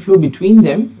current flow between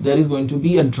them, there is going to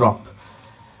be a drop.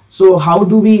 So how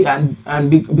do we,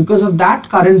 because of that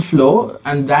current flow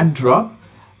and that drop,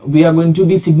 we are going to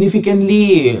be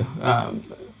significantly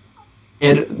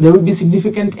there will be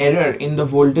significant error in the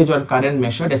voltage or current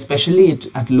measured, especially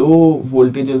at low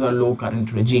voltages or low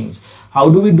current regimes. How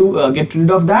do we get rid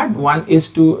of that? One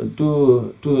is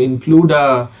to include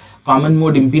a common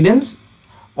mode impedance,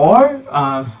 or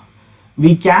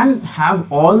we can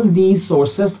have all these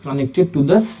sources connected to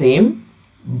the same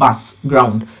bus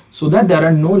ground, so that there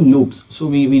are no loops. So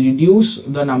we reduce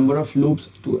the number of loops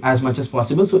to as much as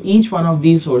possible. So each one of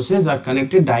these sources are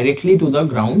connected directly to the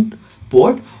ground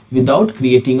port without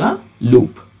creating a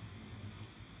loop.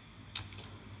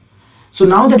 So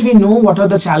now that we know what are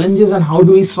the challenges and how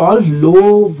do we solve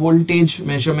low voltage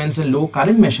measurements and low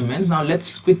current measurements, now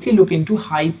let's quickly look into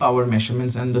high power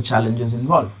measurements and the challenges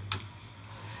involved.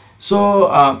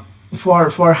 So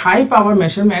for high power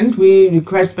measurement, we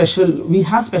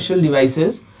have special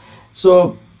devices.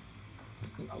 So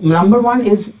number one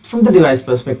is from the device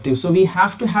perspective. So we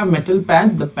have to have metal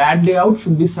pads. The pad layout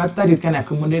should be such that it can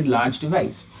accommodate large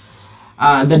device.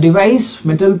 The device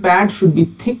metal pad should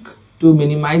be thick to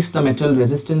minimize the metal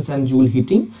resistance and joule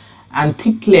heating, and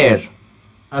thick layer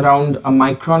around a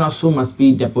micron or so must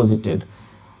be deposited.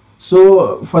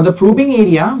 So for the probing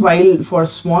area, while for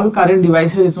small current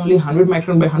devices it's only 100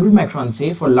 micron by 100 micron,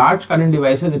 say for large current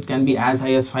devices it can be as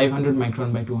high as 500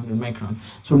 micron by 200 micron.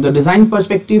 So from the design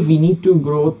perspective, we need to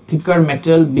grow thicker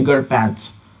metal, bigger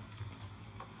pads.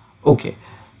 Okay,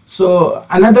 so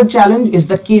another challenge is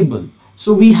the cable.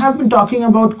 So we have been talking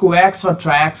about coax or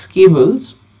triax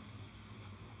cables.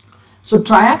 So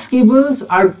triax cables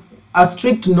are a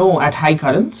strict no at high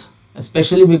currents,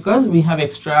 especially because we have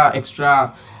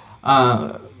extra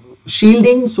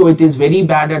shielding, so it is very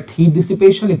bad at heat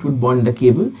dissipation, it would burn the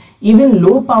cable. Even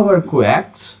low power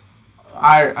coax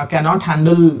can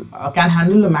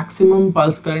handle a maximum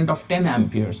pulse current of 10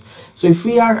 amperes. So if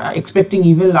we are expecting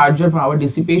even larger power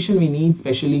dissipation, we need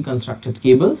specially constructed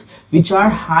cables which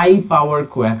are high power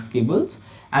coax cables,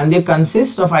 and they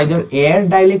consist of either air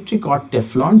dielectric or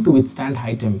Teflon to withstand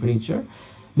high temperature.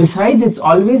 Besides, it's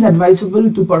always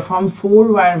advisable to perform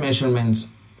 4-wire measurements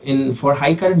for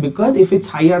high current, because if it's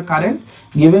higher current,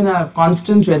 given a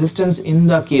constant resistance in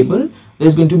the cable, there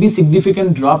is going to be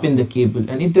significant drop in the cable,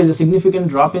 and if there is a significant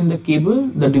drop in the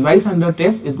cable, the device under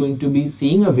test is going to be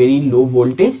seeing a very low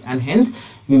voltage, and hence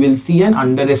we will see an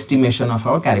underestimation of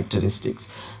our characteristics.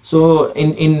 So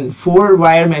in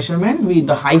 4-wire measurement,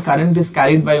 the high current is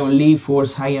carried by only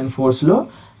force high and force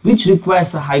low, which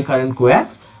requires a high current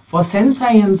coax. For sense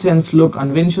high and sense low,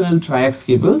 conventional triax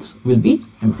cables will be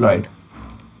employed.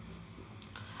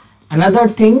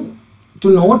 Another thing to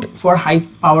note for high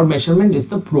power measurement is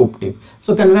the probe tip.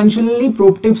 So conventionally,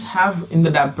 probe tips have in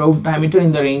the probe diameter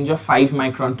in the range of 5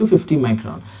 micron to 50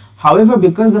 micron. However,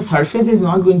 because the surface is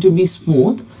not going to be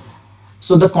smooth,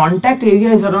 so the contact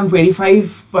area is around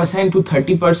 25% to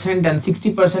 30% and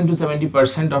 60% to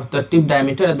 70% of the tip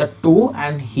diameter at the toe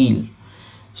and heel.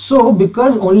 So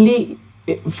because only,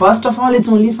 first of all, it's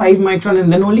only 5 micron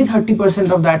and then only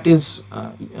 30% of that is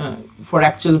for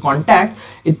actual contact,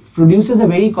 it produces a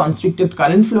very constricted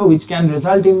current flow which can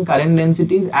result in current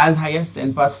densities as high as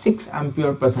 10⁻⁶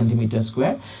 ampere per centimeter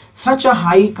square. Such a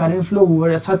high current flow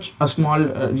over such a small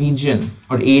region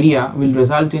or area will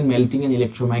result in melting and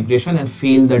electromigration and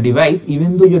fail the device,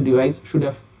 even though your device should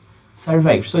have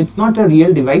survived. So it's not a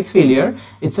real device failure,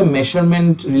 it's a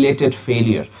measurement related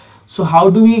failure. So how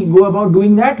do we go about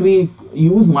doing that? We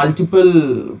use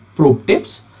multiple probe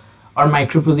tips or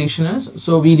micropositioners.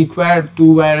 So we require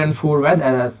 2-wire and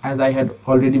 4-wire, as I had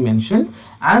already mentioned,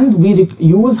 and we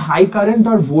use high current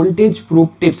or voltage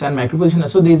probe tips and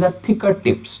micropositioners. So these are thicker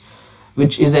tips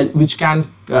which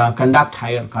can conduct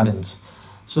higher currents.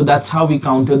 So that's how we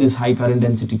counter this high current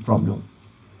density problem.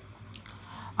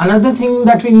 Another thing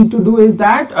that we need to do is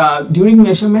that during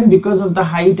measurement, because of the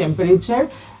high temperature,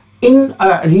 in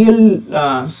a real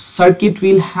circuit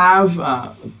we'll have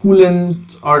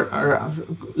coolants or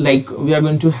like we are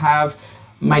going to have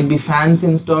might be fans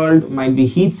installed, might be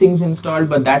heat sinks installed,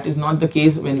 but that is not the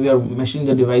case when we are measuring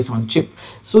the device on chip.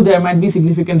 So there might be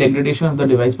significant degradation of the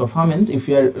device performance if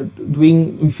you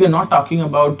are not talking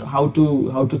about how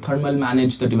to thermal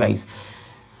manage the device.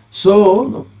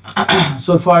 So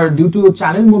due to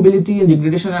channel mobility and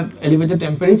degradation at elevated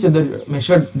temperature, the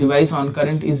measured device on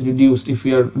current is reduced if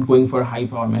we are going for high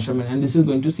power measurement, and this is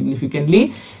going to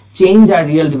significantly change our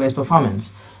real device performance.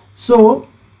 So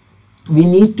we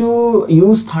need to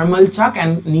use thermal chuck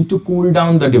and need to cool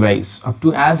down the device up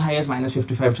to as high as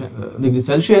 -55 degrees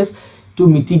Celsius to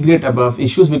mitigate above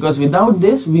issues, because without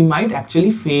this we might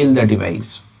actually fail the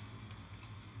device.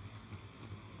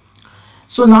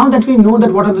 So now that we know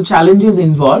that what are the challenges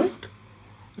involved,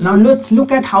 now let's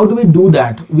look at how do we do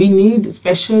that. We need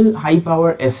special high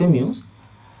power SMUs.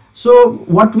 So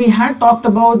what we had talked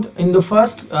about in the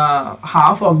first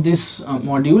half of this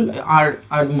module are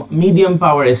medium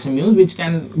power SMUs, which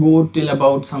can go till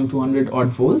about some 200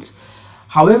 odd volts.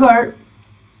 However,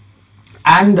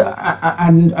 and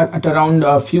at around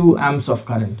a few amps of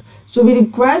current. So we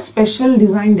require special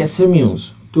designed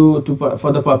SMUs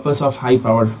for the purpose of high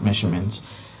power measurements.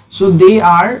 So they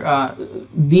are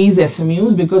these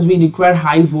SMUs, because we require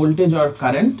high voltage or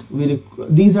current.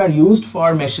 These are used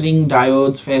for measuring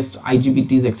diodes, FETs,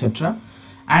 IGBTs, etc.,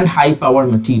 and high power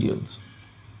materials.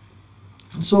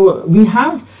 So we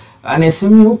have an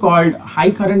SMU called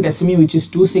high current SMU, which is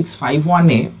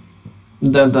 2651A.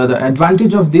 The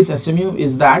advantage of this SMU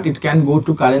is that it can go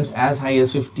to currents as high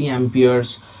as 50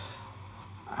 amperes,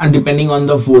 and depending on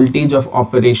the voltage of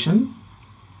operation,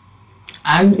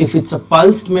 and if it's a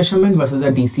pulsed measurement versus a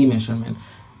DC measurement.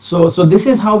 So this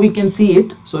is how we can see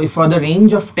it. So if for the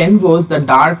range of 10 volts, the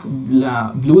dark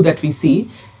blue that we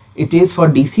see, it is for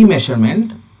DC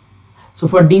measurement. So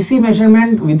for DC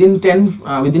measurement, within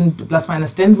plus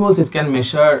minus 10 volts, it can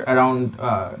measure around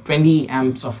 20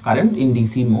 amps of current in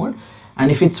DC mode. And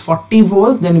if it's 40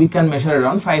 volts, then we can measure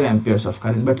around 5 amperes of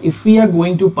current. But if we are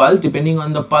going to pulse, depending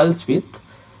on the pulse width,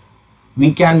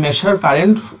 we can measure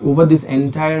current over this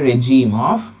entire regime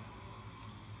of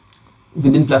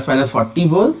within plus minus 40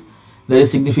 volts. There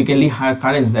is significantly higher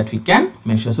currents that we can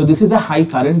measure. So this is a high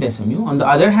current SMU. On the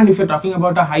other hand, if you're talking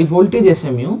about a high voltage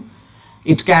SMU,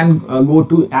 it can go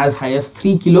to as high as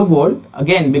 3 kilovolt.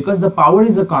 Again, because the power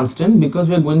is a constant, because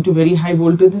we are going to very high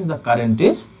voltages, the current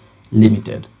is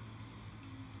limited.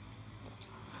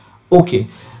 Okay.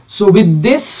 So with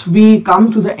this we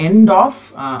come to the end of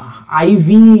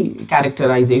IV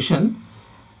characterization.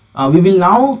 We will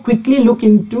now quickly look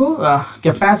into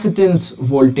capacitance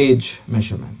voltage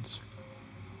measurements.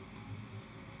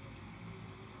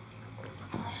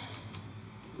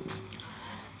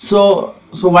 So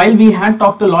while we had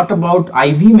talked a lot about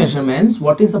IV measurements,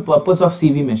 what is the purpose of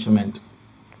CV measurement?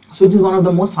 So it is one of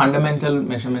the most fundamental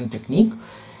measurement technique.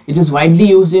 It is widely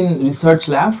used in research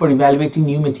lab for evaluating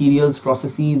new materials,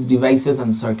 processes, devices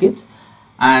and circuits,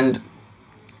 and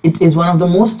it is one of the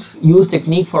most used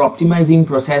technique for optimizing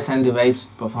process and device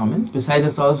performance. Besides,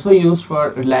 it's also used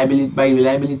for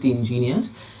reliability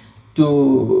engineers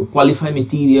to qualify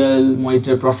material,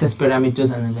 monitor process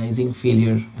parameters, analyzing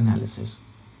failure analysis.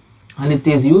 And it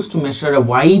is used to measure a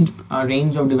wide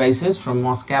range of devices, from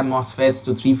MOSFET, MOSFETs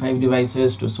to 3-5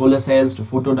 devices to solar cells to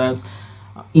photodiodes,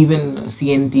 even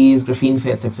CNTs, graphene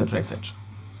FETs, etc., etc.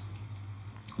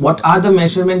 What are the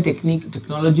measurement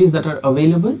technologies that are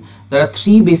available? There are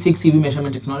 3 basic CV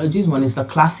measurement technologies. One is the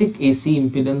classic AC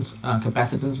impedance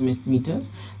capacitance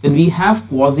meters. Then we have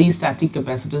quasi-static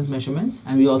capacitance measurements,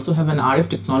 and we also have an RF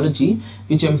technology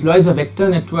which employs a vector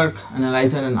network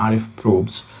analyzer and RF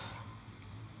probes.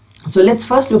 So let's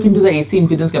first look into the AC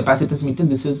impedance capacitance meter.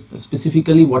 This is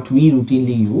specifically what we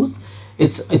routinely use.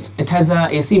 It has a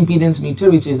AC impedance meter,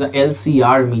 which is a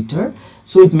LCR meter.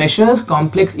 So it measures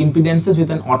complex impedances with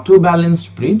an auto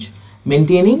balanced bridge,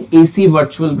 maintaining AC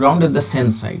virtual ground at the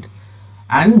sense side.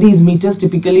 And these meters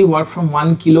typically work from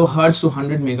 1 kilohertz to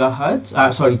 100 megahertz,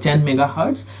 10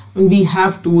 megahertz. And we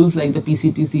have tools like the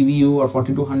PCT CVU or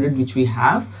 4200, which we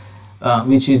have,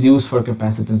 which is used for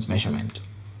capacitance measurement.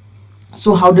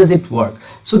 So how does it work?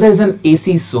 So there is an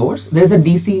AC source, there is a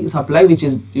DC supply which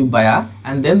is bias,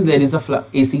 and then there is a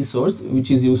AC source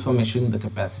which is used for measuring the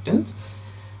capacitance.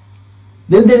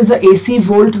 Then there is a AC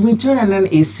voltmeter and an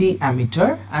AC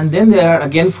ammeter, and then there are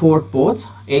again 4 ports: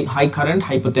 a high current,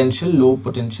 high potential, low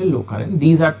current.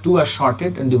 These are 2 are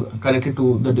shorted and connected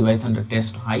to the device under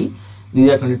test high. These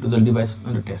are connected to the device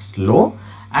under test low,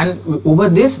 and over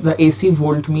this the AC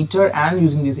voltmeter and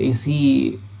using this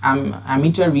AC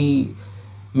ammeter we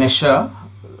measure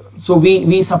so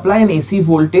we supply an AC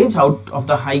voltage out of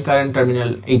the high current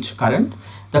terminal H current.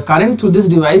 The current through this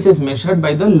device is measured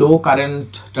by the low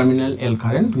current terminal L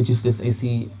current, which is this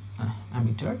AC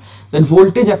ammeter. Then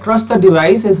voltage across the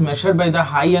device is measured by the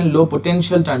high and low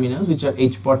potential terminals, which are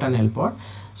H pot and L pot.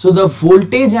 So the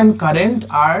voltage and current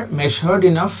are measured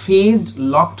in a phased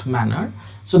locked manner,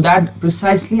 so that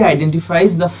precisely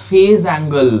identifies the phase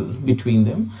angle between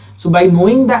them. So by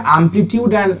knowing the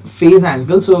amplitude and phase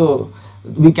angle, so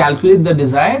we calculate the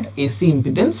desired AC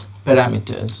impedance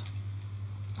parameters.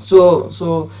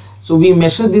 So we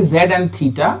measure this Z and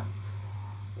theta.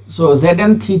 So Z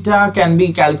and theta can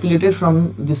be calculated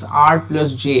from this R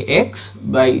plus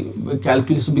JX by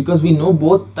calculation, because we know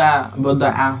both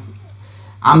the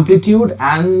amplitude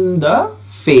and the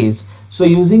phase. So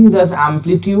using this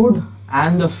amplitude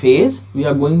and the phase, we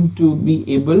are going to be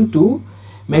able to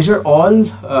measure all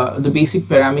the basic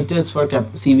parameters for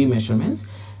CV measurements.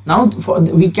 Now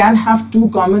we can have two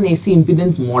common AC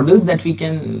impedance models that we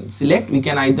can select. We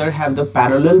can either have the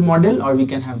parallel model or we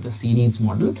can have the series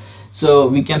model. So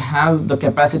we can have the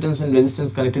capacitance and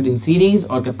resistance connected in series,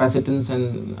 or capacitance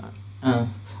and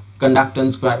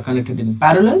conductance connected in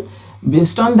parallel.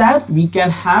 Based on that, we can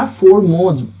have four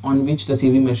modes on which the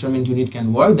CV measurement unit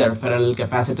can work. There are parallel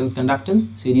capacitance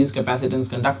conductance, series capacitance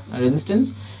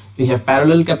resistance. We have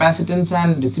parallel capacitance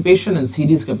and dissipation, and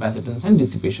series capacitance and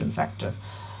dissipation factor.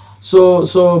 So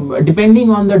depending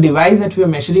on the device that we are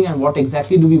measuring and what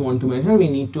exactly do we want to measure, we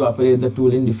need to operate the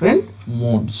tool in different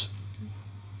modes.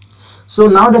 So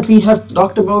now that we have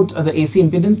talked about the AC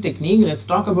impedance technique, let's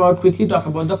quickly talk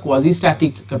about the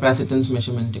quasi-static capacitance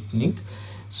measurement technique.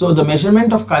 So the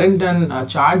measurement of current and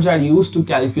charge are used to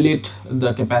calculate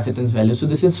the capacitance value. So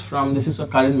this is a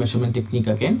current measurement technique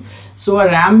again. So a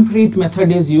ramp rate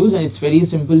method is used, and it's very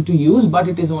simple to use, but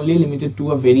it is only limited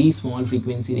to a very small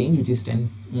frequency range, which is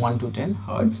 1 to 10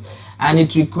 Hertz, and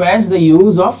it requires the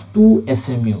use of two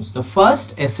SMUs. The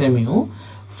first SMU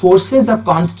forces a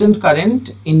constant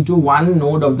current into one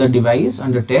node of the device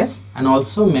under test, and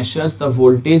also measures the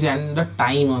voltage and the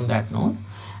time on that node.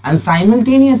 And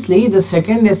simultaneously, the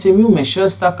second SMU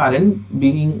measures the current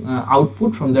being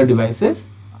output from the device's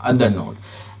other node.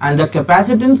 And the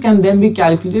capacitance can then be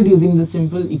calculated using the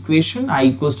simple equation I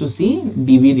equals to C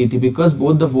dV dt, because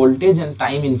both the voltage and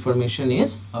time information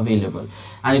is available.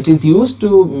 And it is used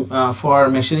to for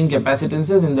measuring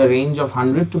capacitances in the range of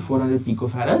 100 to 400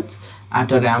 picofarads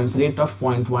at a ramp rate of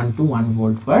 0.1 to 1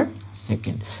 volt per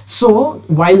second. So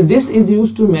while this is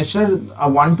used to measure a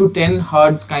 1 to 10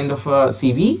 Hertz kind of a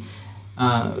CV,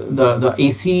 the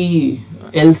AC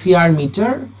LCR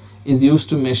meter is used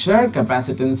to measure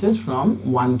capacitances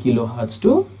from 1 kilohertz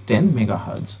to 10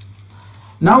 megahertz.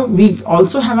 Now we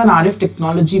also have an RF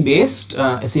technology based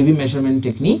CV measurement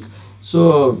technique.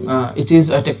 So it is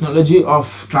a technology of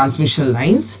transmission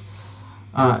lines.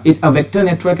 A vector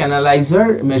network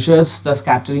analyzer measures the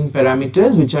scattering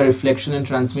parameters, which are reflection and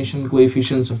transmission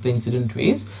coefficients of the incident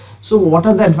waves. So what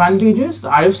are the advantages? The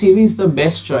RF CV is the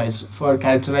best choice for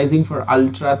characterizing for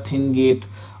ultra thin gate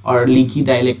or leaky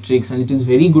dielectrics, and it is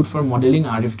very good for modeling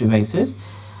RF devices.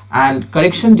 And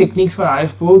correction techniques for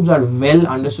RF probes are well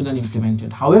understood and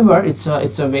implemented. However, it's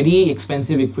a very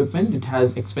expensive equipment. It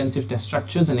has expensive test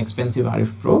structures and expensive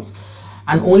RF probes,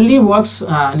 and only works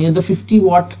near the 50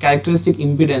 watt characteristic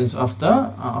impedance of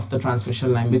the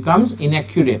transmission line becomes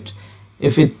inaccurate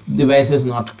if its device is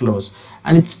not close,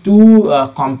 and it's too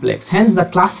complex. Hence, the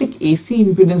classic AC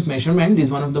impedance measurement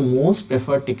is one of the most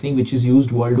preferred technique which is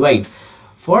used worldwide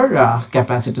for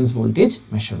capacitance voltage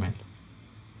measurement.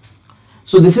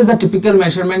 So this is the typical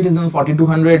measurement is in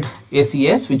 4200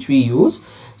 ACS which we use.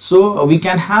 So we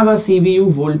can have a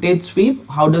CVU voltage sweep.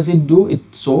 How does it do? It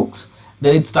soaks,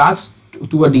 then it starts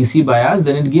to a DC bias,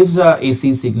 then it gives a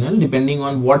AC signal depending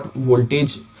on what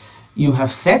voltage you have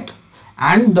set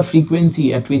and the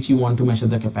frequency at which you want to measure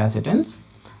the capacitance.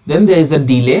 Then there is a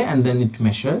delay, and then it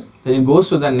measures, then it goes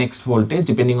to the next voltage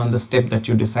depending on the step that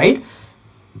you decide,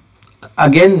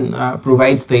 again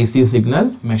provides the AC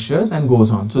signal, measures, and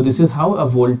goes on. So this is how a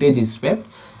voltage is swept.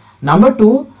 Number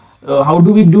two, how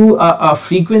do we do a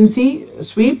frequency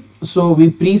sweep? So we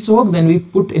pre-soak, then we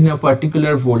put in a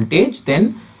particular voltage,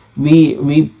 then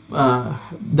the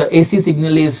AC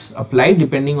signal is applied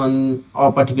depending on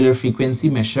a particular frequency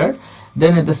measured.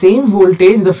 Then at the same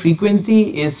voltage, the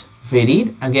frequency is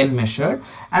varied, again measured,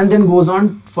 and then goes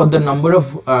on for the number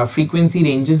of frequency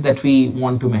ranges that we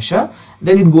want to measure.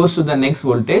 Then it goes to the next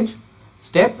voltage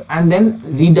step and then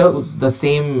redoes the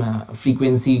same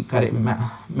frequency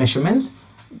measurements,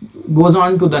 goes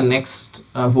on to the next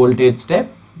voltage step,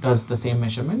 does the same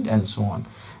measurement, and so on.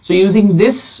 So using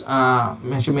this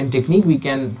measurement technique, we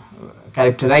can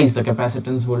characterize the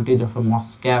capacitance voltage of a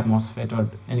MOSFET, MOSFET, or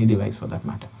any device for that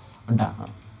matter.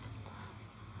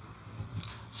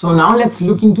 So now let's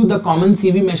look into the common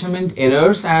CV measurement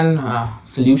errors and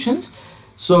solutions.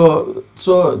 So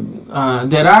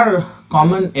there are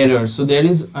common errors. So there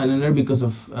is an error because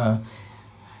of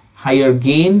higher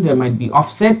gain. There might be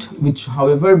offset, which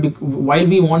however while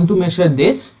we want to measure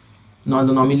this, not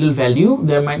the nominal value,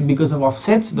 there might, because of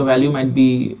offsets, the value might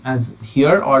be as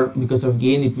here, or because of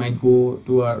gain it might go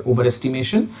to our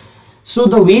overestimation. So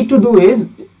the way to do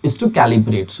is to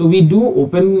calibrate. So we do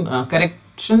open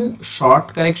correction,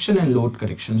 short correction, and load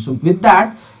correction. So with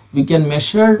that we can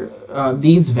measure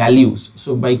these values.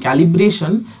 So by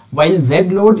calibration, while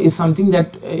Z load is something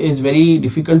that is very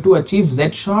difficult to achieve,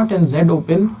 Z short and Z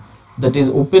open, that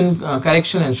is open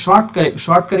correction and short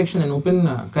correction and open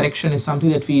correction, is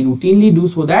something that we routinely do,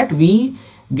 so that we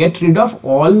get rid of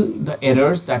all the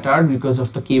errors that are because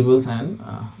of the cables and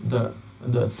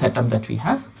the setup that we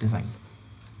have designed.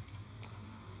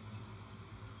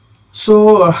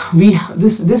 So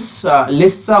this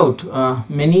lists out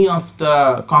many of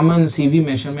the common CV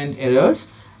measurement errors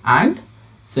and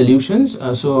solutions.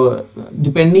 So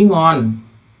depending on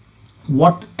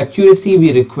what accuracy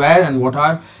we require and what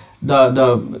are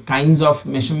the kinds of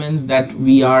measurements that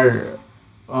we are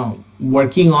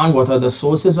working on, what are the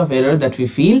sources of error that we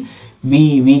feel,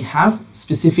 we have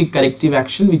specific corrective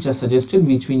action which are suggested,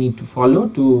 which we need to follow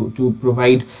to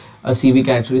provide a CV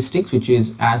characteristics which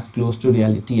is as close to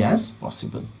reality as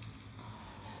possible.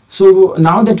 So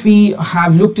now that we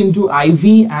have looked into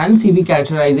IV and CV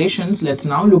characterizations, let's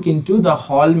now look into the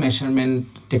Hall measurement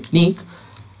technique.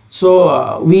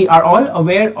 So we are all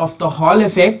aware of the Hall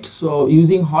effect. So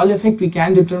using Hall effect, we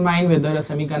can determine whether a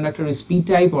semiconductor is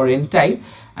p-type or n-type,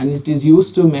 and it is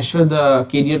used to measure the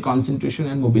carrier concentration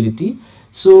and mobility.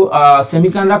 So a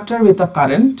semiconductor with a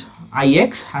current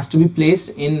Ix has to be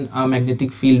placed in a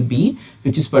magnetic field B,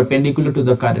 which is perpendicular to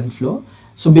the current flow.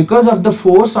 So because of the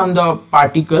force on the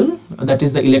particle, that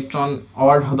is the electron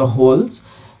or the holes,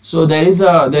 so there is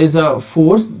a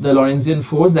force, the Lorentzian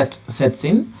force, that sets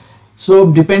in.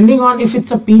 So depending on if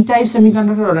it's a p-type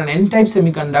semiconductor or an n-type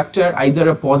semiconductor, either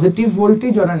a positive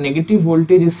voltage or a negative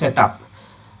voltage is set up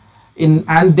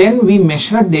and then we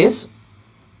measure this.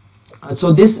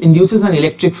 So this induces an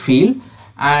electric field,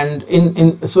 and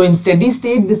in steady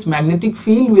state this magnetic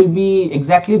field will be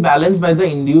exactly balanced by the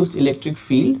induced electric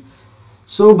field.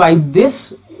 So by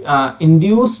this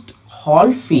induced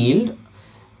Hall field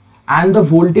and the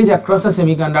voltage across the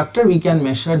semiconductor, we can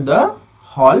measure the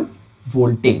Hall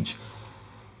voltage.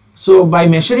 So by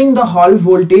measuring the Hall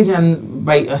voltage and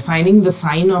by assigning the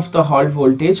sign of the Hall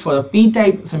voltage, for the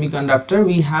p-type semiconductor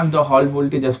we have the Hall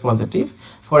voltage as positive,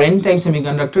 for n-type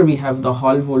semiconductor we have the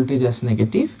Hall voltage as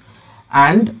negative,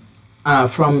 and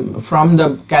from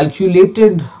the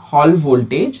calculated Hall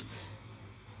voltage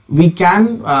we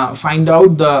can find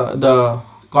out the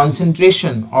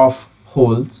concentration of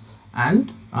holes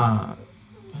and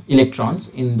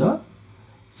electrons in the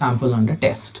sample under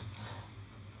test.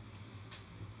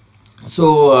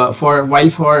 So while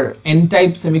for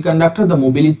n-type semiconductor the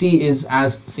mobility is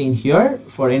as seen here,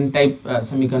 for n-type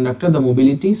semiconductor the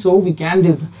mobility, so we can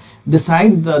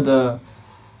decide the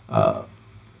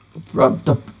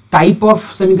type of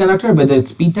semiconductor, whether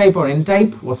it's p-type or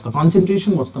n-type, what's the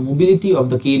concentration, what's the mobility of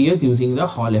the carriers, using the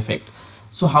Hall effect.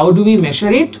 So how do we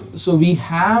measure it? So we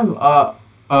have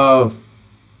a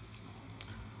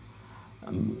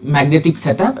magnetic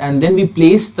setup, and then we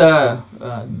place the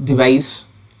device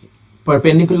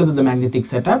perpendicular to the magnetic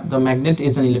setup. The magnet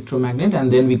is an electromagnet,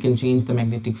 and then we can change the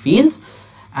magnetic fields,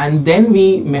 and then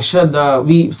we measure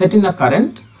we set in a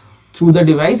current through the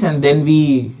device, and then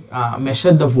we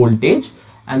measure the voltage,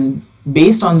 and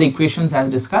based on the equations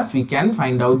as discussed we can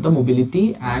find out the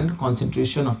mobility and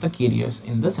concentration of the carriers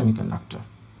in the semiconductor.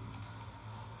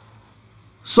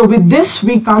 So with this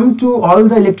we come to all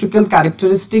the electrical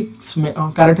characteristics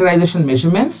characterization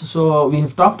measurements. So we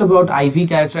have talked about IV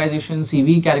characterization,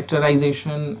 CV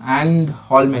characterization, and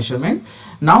Hall measurement.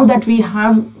 Now that we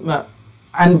have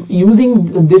and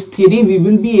using this theory we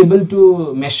will be able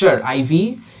to measure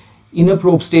IV in a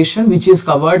probe station, which is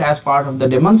covered as part of the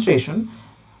demonstration.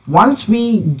 Once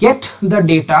we get the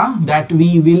data that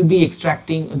we will be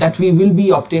extracting, that we will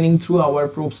be obtaining through our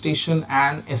probe station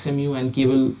and SMU and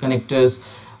cable connectors,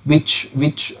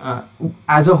 which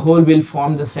as a whole will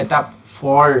form the setup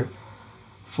for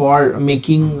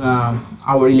making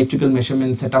our electrical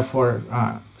measurement setup for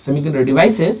semiconductor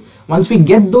devices. Once we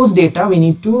get those data, we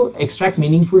need to extract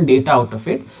meaningful data out of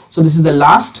it. So this is the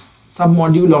last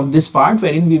sub-module of this part,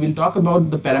 wherein we will talk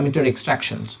about the parameter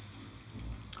extractions.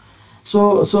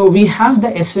 So we have the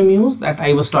SMUs that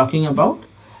I was talking about,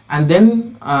 and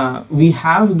then we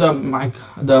have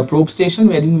the probe station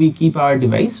wherein we keep our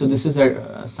device. So this is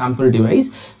a sample device.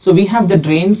 So we have the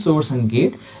drain, source and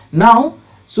gate. Now,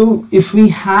 so if we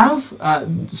have,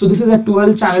 so this is a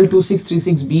 12 channel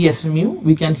 2636B SMU,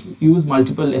 we can use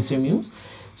multiple SMUs.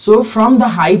 So from the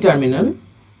high terminal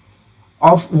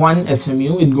of one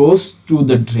SMU, it goes to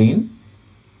the drain,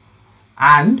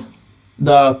 and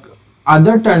the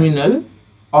other terminal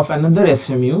of another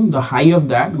SMU, the high of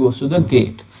that, goes to the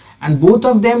gate, and both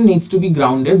of them needs to be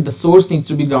grounded. The source needs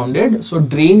to be grounded. So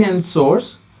drain and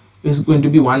source is going to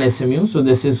be one SMU, so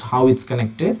this is how it's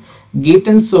connected. Gate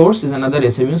and source is another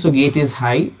SMU, so gate is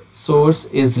high, source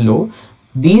is low.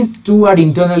 These two are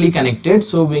internally connected,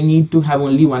 so we need to have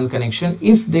only one connection.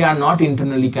 If they are not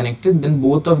internally connected, then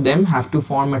both of them have to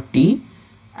form a T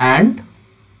and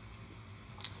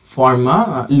form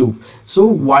a loop. So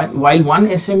while one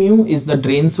SMU is the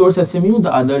drain source SMU, the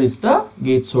other is the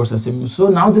gate source SMU. So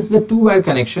now this is the two-wire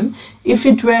connection. If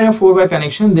it were a four-wire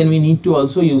connection, then we need to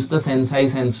also use the sense high,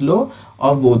 sense low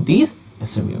of both these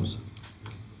SMUs.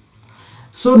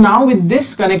 So now with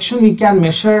this connection we can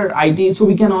measure ID. So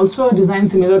we can also design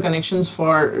similar connections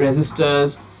for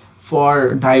resistors,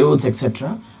 for diodes,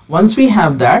 etc. Once we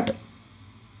have that,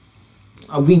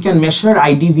 we can measure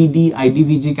IDVD,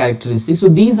 IDVG characteristics. So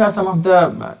these are some of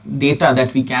the data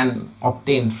that we can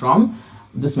obtain from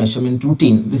this measurement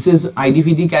routine. This is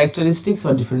IDVD characteristics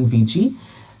or different VG.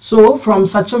 So from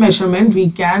such a measurement we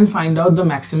can find out the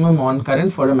maximum on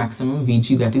current for a maximum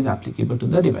VG that is applicable to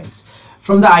the device.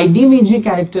 From the IDVG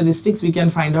characteristics we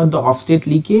can find out the off-state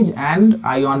leakage and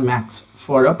ion max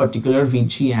for a particular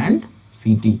VG and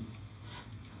VD.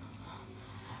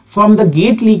 From the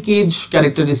gate leakage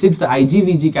characteristics, the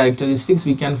IGVG characteristics,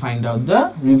 we can find out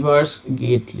the reverse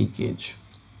gate leakage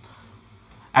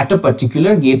at a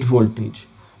particular gate voltage.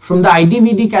 From the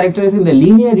IDVD characteristics in the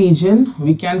linear region,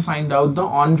 we can find out the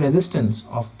on resistance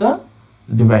of the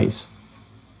device.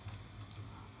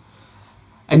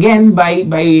 Again,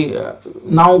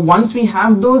 now once we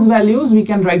have those values, we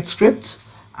can write scripts,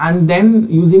 and then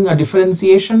using a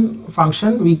differentiation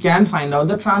function, we can find out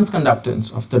the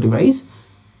transconductance of the device.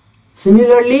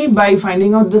 Similarly, by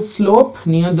finding out the slope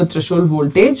near the threshold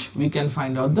voltage, we can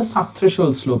find out the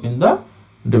sub-threshold slope in the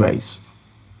device.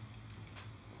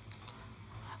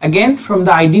 Again, from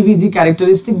the IDVG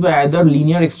characteristics by either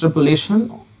linear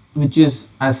extrapolation, which is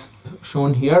as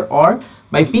shown here, or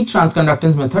by peak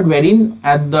transconductance method, wherein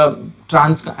at the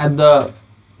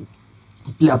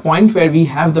point where we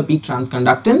have the peak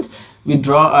transconductance, we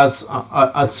draw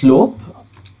a slope,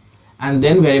 and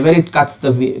then wherever it cuts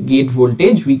the gate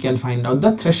voltage, we can find out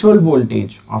the threshold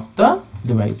voltage of the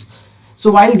device.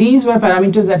 So while these were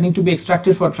parameters that need to be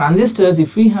extracted for transistors,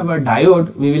 if we have a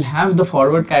diode, we will have the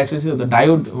forward characteristics of the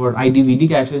diode, or IDVD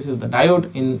characteristics of the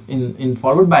diode in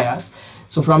forward bias.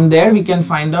 So from there we can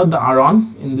find out the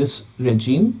Ron in this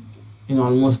regime, in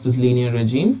almost this linear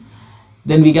regime.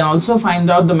 Then we can also find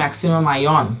out the maximum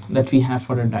ion that we have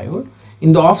for a diode.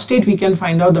 In the off state, we can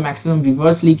find out the maximum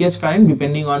reverse leakage current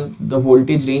depending on the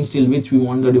voltage range till which we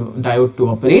want the diode to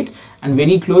operate, and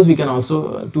very close we can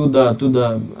also to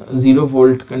the 0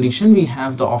 volt condition, we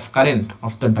have the off current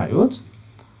of the diodes.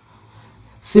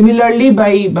 Similarly,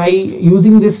 by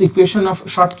using this equation of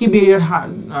Schottky barrier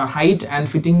height and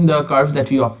fitting the curve that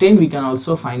we obtain, we can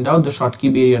also find out the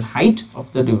Schottky barrier height of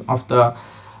the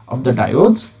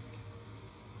diodes.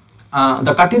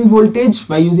 The cut-in voltage,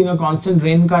 by using a constant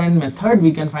drain current method,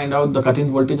 we can find out the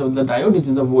cut-in voltage of the diode, which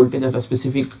is the voltage at a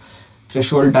specific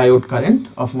threshold diode current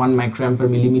of 1 microamp per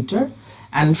millimeter.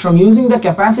 And from using the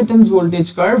capacitance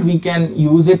voltage curve, we can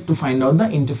use it to find out the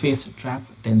interface trap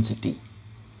density.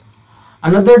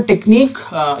 Another technique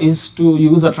is to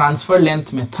use a transfer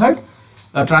length method.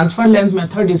 A transfer length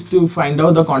method is to find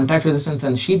out the contact resistance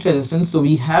and sheet resistance. So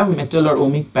we have metal or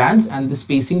ohmic pads, and the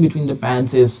spacing between the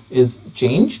pads is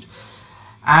changed,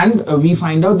 and we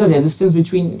find out the resistance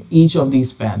between each of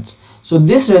these pads. So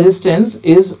this resistance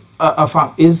is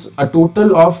a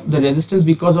total of the resistance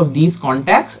because of these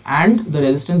contacts and the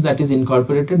resistance that is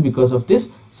incorporated because of this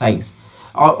size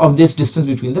of this distance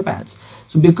between the pads.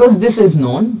 So because this is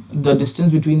known, the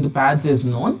distance between the pads is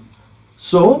known,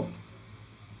 so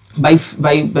by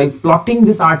plotting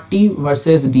this RT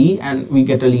versus D and we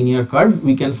get a linear curve,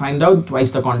 we can find out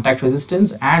twice the contact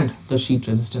resistance and the sheet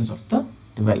resistance of the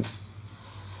device.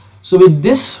 So with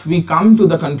this we come to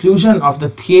the conclusion of the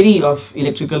theory of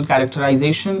electrical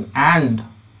characterization and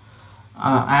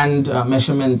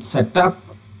measurement setup,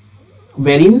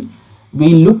 wherein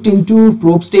we looked into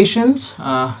probe stations,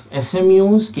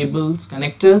 SMUs, cables,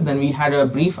 connectors. Then we had a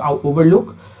brief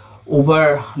overlook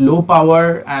over low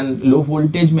power and low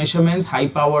voltage measurements, high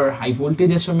power, high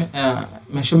voltage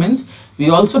measurements. We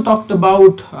also talked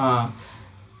about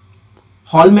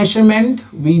Hall measurement.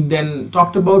 We then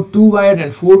talked about 2-wire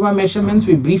and 4-wire measurements.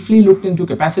 We briefly looked into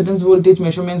capacitance voltage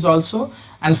measurements also,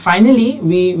 and finally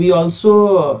we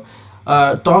also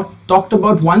talked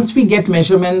about, once we get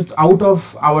measurements out of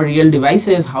our real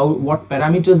devices, what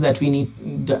parameters that we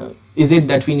need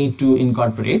that we need to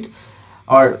incorporate,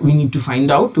 or we need to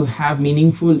find out to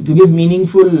give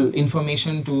meaningful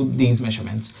information to these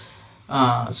measurements.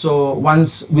 So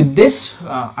once with this,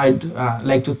 I'd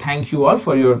like to thank you all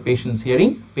for your patient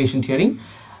hearing,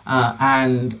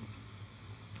 and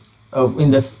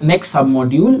in this next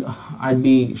sub-module, I'll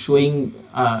be showing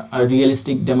a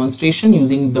realistic demonstration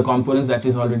using the components that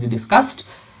is already discussed,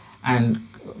 and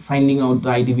finding out the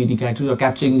IDVD characteristics, or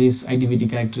capturing these IDVD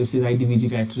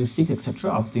characteristics,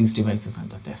 etc. of these devices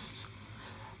under tests.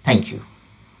 Thank you.